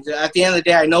 And at the end of the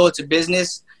day, I know it's a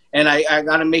business, and I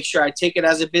got to make sure I take it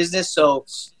as a business. So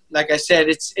like I said,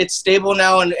 it's stable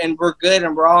now, and we're good,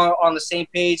 and we're all on the same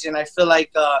page. And I feel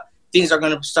like things are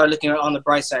going to start looking on the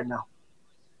bright side now.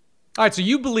 All right, so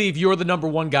you believe you're the number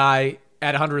one guy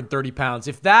at 130 pounds.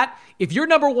 If you're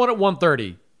number one at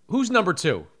 130, who's number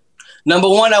two? Number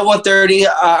one at 130.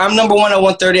 I'm number one at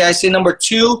 130. I say number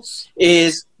two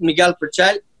is Miguel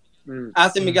Pichet.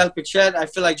 After Miguel Pichet, I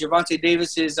feel like Gervonta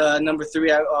Davis is number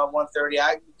three at 130.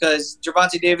 Because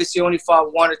Gervonta Davis, he only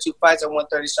fought 1 or 2 fights at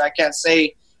 130, so I can't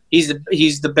say he's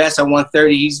the best at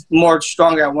 130. He's more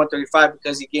stronger at 135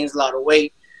 because he gains a lot of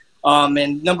weight.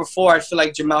 And number four, I feel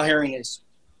like Jamal Herring is.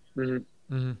 And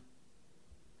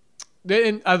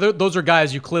those are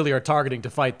guys you clearly are targeting to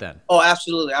fight then. Oh,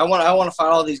 absolutely. I want to fight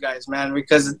all these guys, man,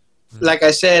 because like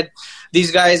I said,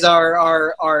 these guys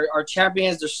are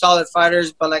champions. They're solid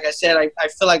fighters. But like I said, I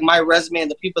feel like my resume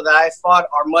and the people that I fought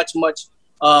are much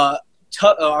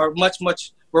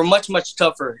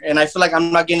tougher. And I feel like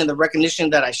I'm not getting the recognition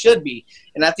that I should be.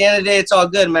 And at the end of the day, it's all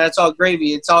good, man. It's all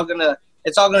gravy. It's all gonna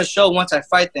show once I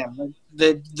fight them.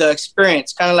 The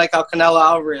experience, kind of like how Canelo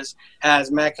Alvarez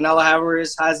has, man. Canelo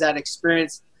Alvarez has that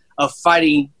experience of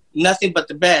fighting nothing but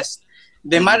the best.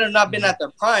 They might have not been at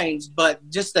their primes, but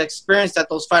just the experience that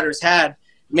those fighters had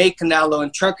made Canelo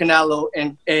and turned Canelo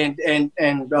and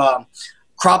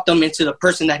cropped him into the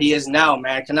person that he is now,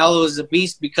 man. Canelo is a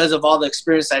beast because of all the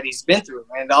experience that he's been through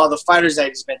and all the fighters that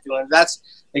he's been through. And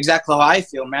that's exactly how I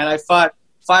feel, man. I fought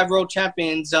 5 world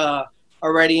champions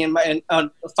already, and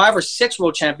 5 or 6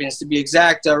 world champions to be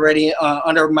exact already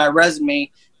under my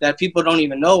resume that people don't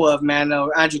even know of, man.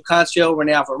 Andrew Cancio,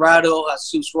 Rene Alvarado,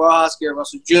 Jesus Rojas, Gary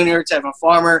Russell Jr., Tevin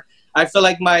Farmer. I feel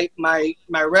like my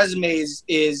resume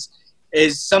is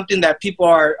something that people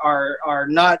are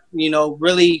not,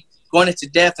 really going into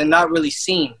depth and not really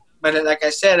seeing. But like I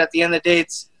said, at the end of the day,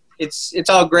 it's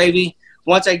all gravy.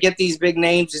 Once I get these big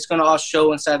names, it's going to all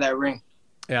show inside that ring.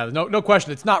 Yeah, no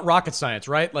question. It's not rocket science,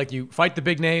 right? Like you fight the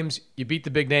big names, you beat the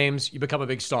big names, you become a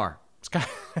big star. It's kind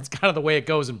of the way it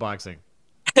goes in boxing.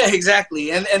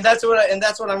 Exactly, and that's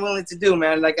what I'm willing to do,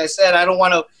 man. Like I said, I don't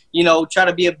want to, try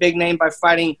to be a big name by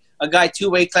fighting a guy 2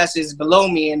 weight classes below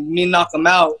me and me knock him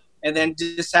out, and then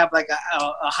just have like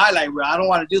a highlight reel. I don't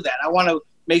want to do that. I want to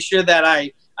make sure that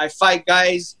I fight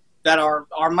guys that are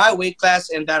my weight class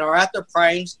and that are at their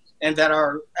primes and that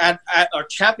are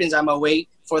champions at my weight.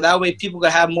 For that way, people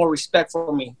can have more respect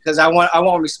for me because I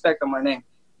want respect on my name.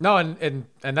 No, and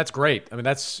that's great. I mean,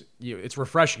 it's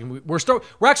refreshing. We're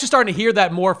actually starting to hear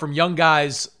that more from young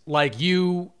guys like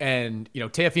you, and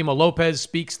Teofimo Lopez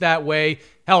speaks that way.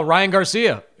 Hell, Ryan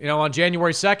Garcia, on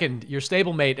January 2nd, your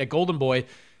stablemate at Golden Boy,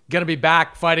 going to be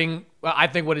back fighting. I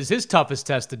think what is his toughest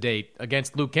test to date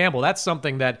against Luke Campbell. That's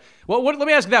something that. Well, let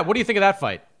me ask you that. What do you think of that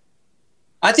fight?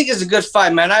 I think it's a good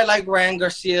fight, man. I like Ryan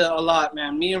Garcia a lot,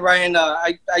 man. Me and Ryan,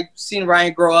 I seen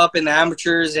Ryan grow up in the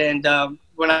amateurs, and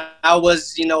when I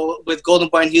was, with Golden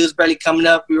Boy and he was barely coming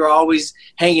up, we were always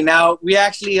hanging out. We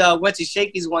actually went to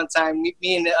Shakey's one time, me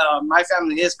and my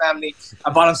family and his family.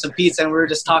 I bought him some pizza, and we were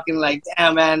just talking like,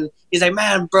 damn, man. He's like,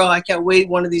 man, bro, I can't wait.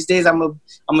 One of these days I'm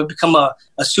gonna become a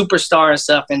superstar and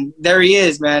stuff. And there he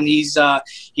is, man. He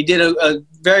did a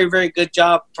very, very good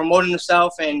job promoting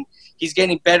himself, and he's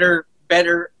getting better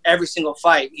every single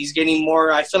fight. He's getting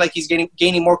more. I feel like he's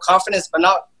gaining more confidence, but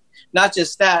not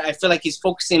just that. I feel like he's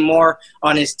focusing more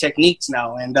on his techniques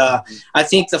now. And I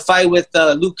think the fight with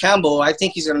Luke Campbell, I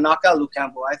think he's going to knock out Luke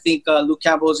Campbell. I think Luke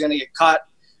Campbell is going to get caught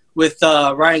with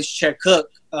Ryan's check hook.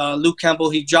 Luke Campbell,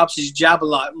 he drops his jab a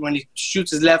lot. When he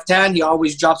shoots his left hand, he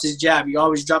always drops his jab.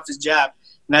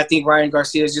 And I think Ryan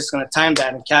Garcia is just going to time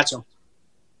that and catch him.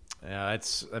 Yeah,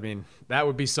 that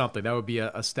would be something. That would be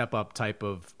a step-up type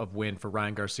of win for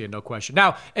Ryan Garcia, no question.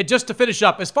 Now, and just to finish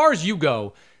up, as far as you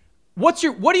go, what do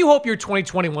you hope your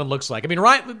 2021 looks like? I mean,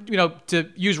 Ryan, to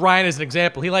use Ryan as an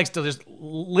example, he likes to just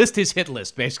list his hit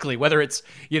list, basically, whether it's,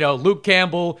 Luke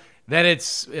Campbell, then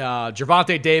it's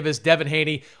Gervonta Davis, Devin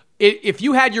Haney. If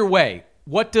you had your way,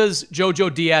 what does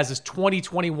Jojo Diaz's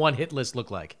 2021 hit list look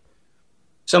like?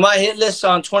 So my hit list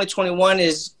on 2021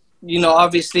 is,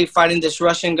 obviously fighting this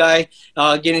Russian guy,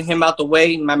 getting him out the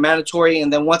way, my mandatory.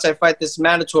 And then once I fight this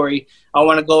mandatory, I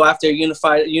want to go after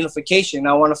unification.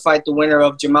 I want to fight the winner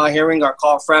of Jamal Herring or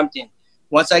Carl Frampton.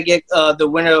 Once I get the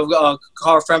winner of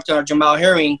Carl Frampton or Jamal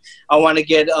Herring, I want to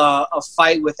get a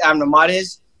fight with Abner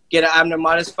Mares, get an Abner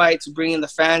Mares fight to bring in the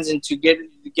fans and to get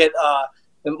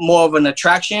more of an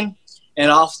attraction.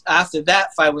 And after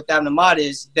that fight with Abner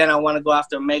Mares, then I want to go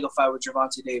after a mega fight with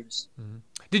Gervonta Davis. Mm-hmm.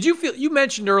 Did you feel, you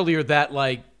mentioned earlier that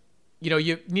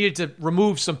you needed to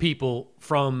remove some people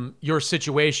from your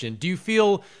situation. Do you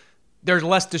feel there's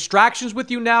less distractions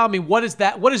with you now? I mean, what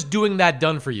is doing that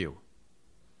done for you?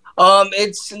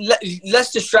 It's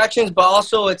less distractions, but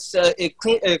also it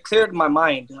cleared my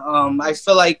mind. I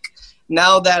feel like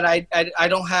now that I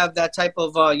don't have that type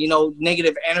of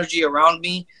negative energy around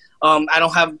me. I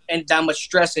don't have that much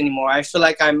stress anymore. I feel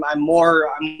like I'm more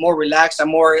relaxed. I'm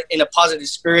more in a positive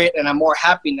spirit, and I'm more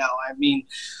happy now. I mean,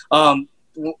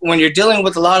 when you're dealing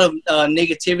with a lot of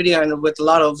negativity and with a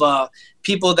lot of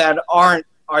people that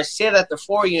say that they're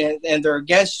for you and they're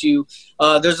against you,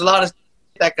 there's a lot of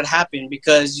that could happen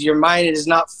because your mind is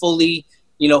not fully,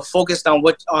 focused on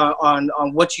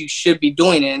what you should be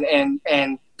doing,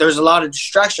 and there's a lot of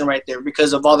distraction right there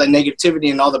because of all that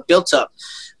negativity and all the built up.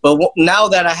 But now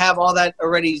that I have all that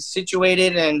already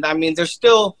situated, and I mean, there's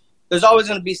always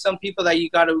going to be some people that you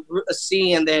got to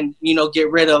see and then get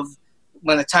rid of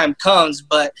when the time comes.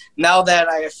 But now that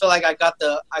I feel like I got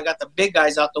the big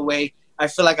guys out the way, I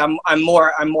feel like I'm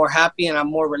more happy and I'm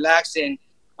more relaxed and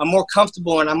I'm more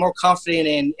comfortable and I'm more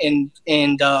confident in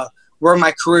where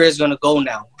my career is going to go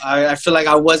now. I feel like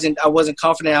I wasn't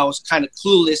confident. I was kind of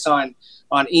clueless on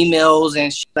emails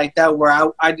and shit like that,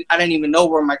 where I didn't even know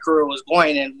where my career was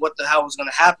going and what the hell was going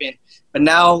to happen. But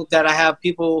now that I have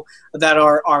people that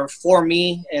are for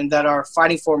me and that are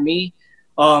fighting for me,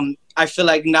 I feel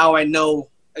like now I know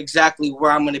exactly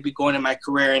where I'm going to be going in my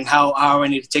career and how I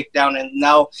need to take it down. And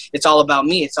now it's all about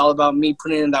me. It's all about me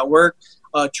putting in that work,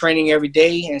 training every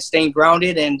day and staying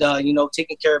grounded and,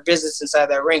 taking care of business inside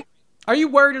that ring. Are you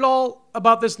worried at all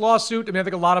about this lawsuit? I mean, I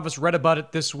think a lot of us read about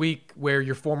it this week where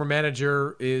your former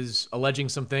manager is alleging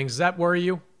some things. Does that worry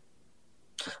you?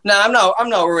 No, I'm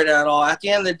not worried at all. At the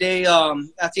end of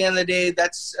the day,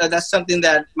 that's something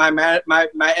that my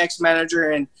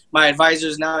ex-manager and my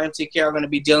advisors now MTK are going to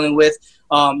be dealing with.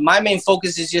 My main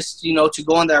focus is just, to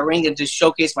go in that ring and to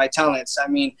showcase my talents. I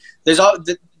mean, there's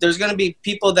going to be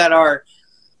people that are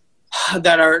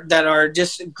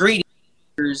just greedy,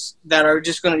 that are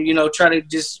just going to try to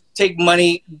just take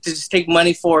money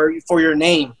for your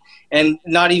name and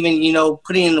not even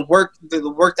putting in the work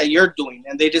that you're doing,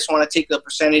 and they just want to take the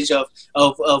percentage of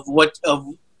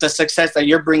the success that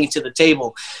you're bringing to the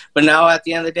table. But now at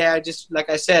the end of the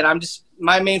day,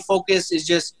 my main focus is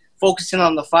just focusing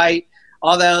on the fight.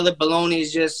 All that other baloney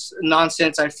is just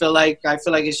nonsense. I feel like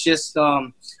it's just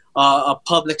a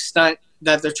public stunt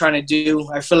that they're trying to do.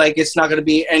 I feel like it's not going to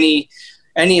be any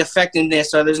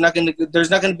effectiveness, or there's not going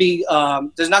to be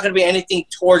anything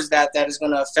towards that is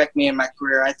going to affect me in my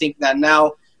career. I think that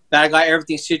now that I got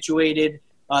everything situated,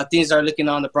 things are looking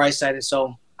on the bright side, and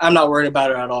so I'm not worried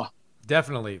about it at all.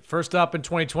 Definitely. First up in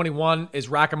 2021 is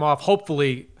rack 'em off.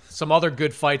 Hopefully some other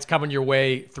good fights coming your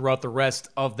way throughout the rest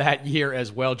of that year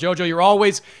as well. Jojo, you're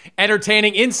always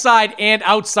entertaining inside and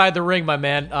outside the ring, my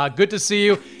man. Good to see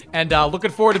you, and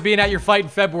looking forward to being at your fight in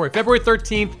February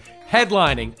 13th.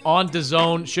 Headlining on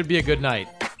DAZN. Should be a good night.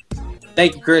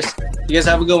 Thank you, Chris. You guys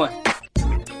have a good one.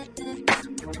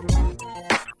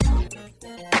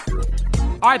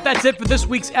 All right, that's it for this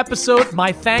week's episode.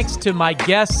 My thanks to my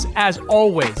guests. As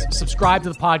always, subscribe to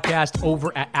the podcast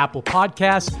over at Apple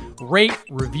Podcasts. Rate,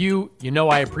 review.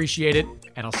 I appreciate it.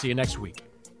 And I'll see you next week.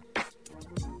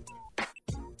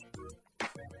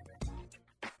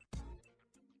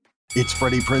 It's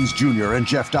Freddie Prinze Jr. and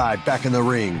Jeff Dye back in the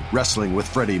ring. Wrestling with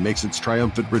Freddie makes its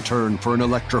triumphant return for an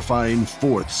electrifying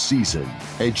 4th season.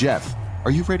 Hey, Jeff, are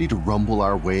you ready to rumble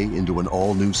our way into an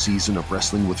all-new season of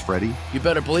Wrestling with Freddie? You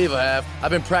better believe I have.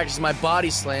 I've been practicing my body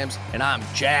slams, and I'm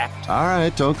jacked. All right,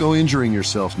 don't go injuring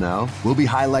yourself now. We'll be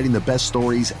highlighting the best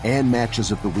stories and matches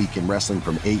of the week in wrestling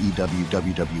from AEW,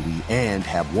 WWE, and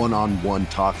have one-on-one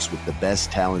talks with the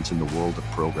best talents in the world of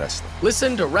pro wrestling.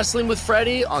 Listen to Wrestling with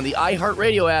Freddie on the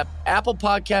iHeartRadio app, Apple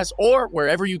Podcasts, or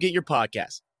wherever you get your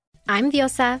podcasts. I'm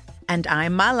Diosa. And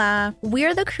I'm Mala.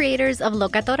 We're the creators of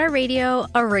Locatora Radio,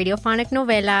 a radiophonic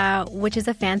novela, which is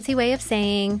a fancy way of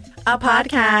saying a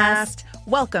podcast.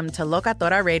 Welcome to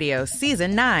Locatora Radio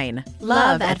Season 9.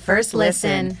 Love at First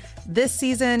Listen. This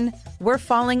season, we're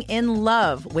falling in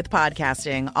love with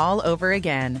podcasting all over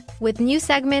again. With new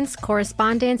segments,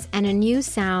 correspondence, and a new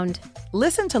sound.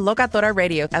 Listen to Locatora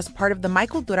Radio as part of the My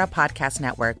Cultura Podcast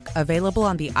Network. Available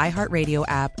on the iHeartRadio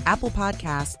app, Apple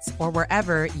Podcasts, or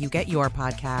wherever you get your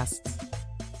podcasts.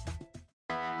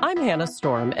 I'm Hannah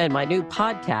Storm, and my new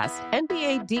podcast,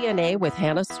 NBA DNA with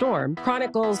Hannah Storm,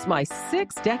 chronicles my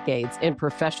 6 decades in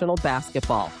professional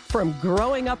basketball. From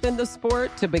growing up in the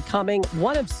sport to becoming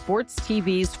one of sports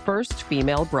TV's first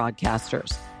female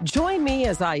broadcasters. Join me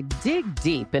as I dig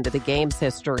deep into the game's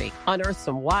history, unearth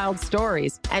some wild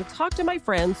stories, and talk to my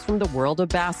friends from the world of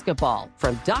basketball,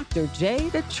 from Dr.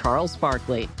 J to Charles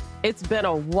Barkley. It's been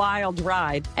a wild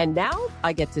ride, and now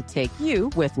I get to take you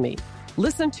with me.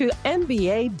 Listen to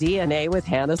NBA DNA with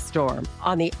Hannah Storm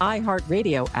on the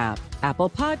iHeartRadio app, Apple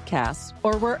Podcasts,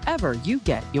 or wherever you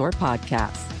get your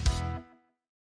podcasts.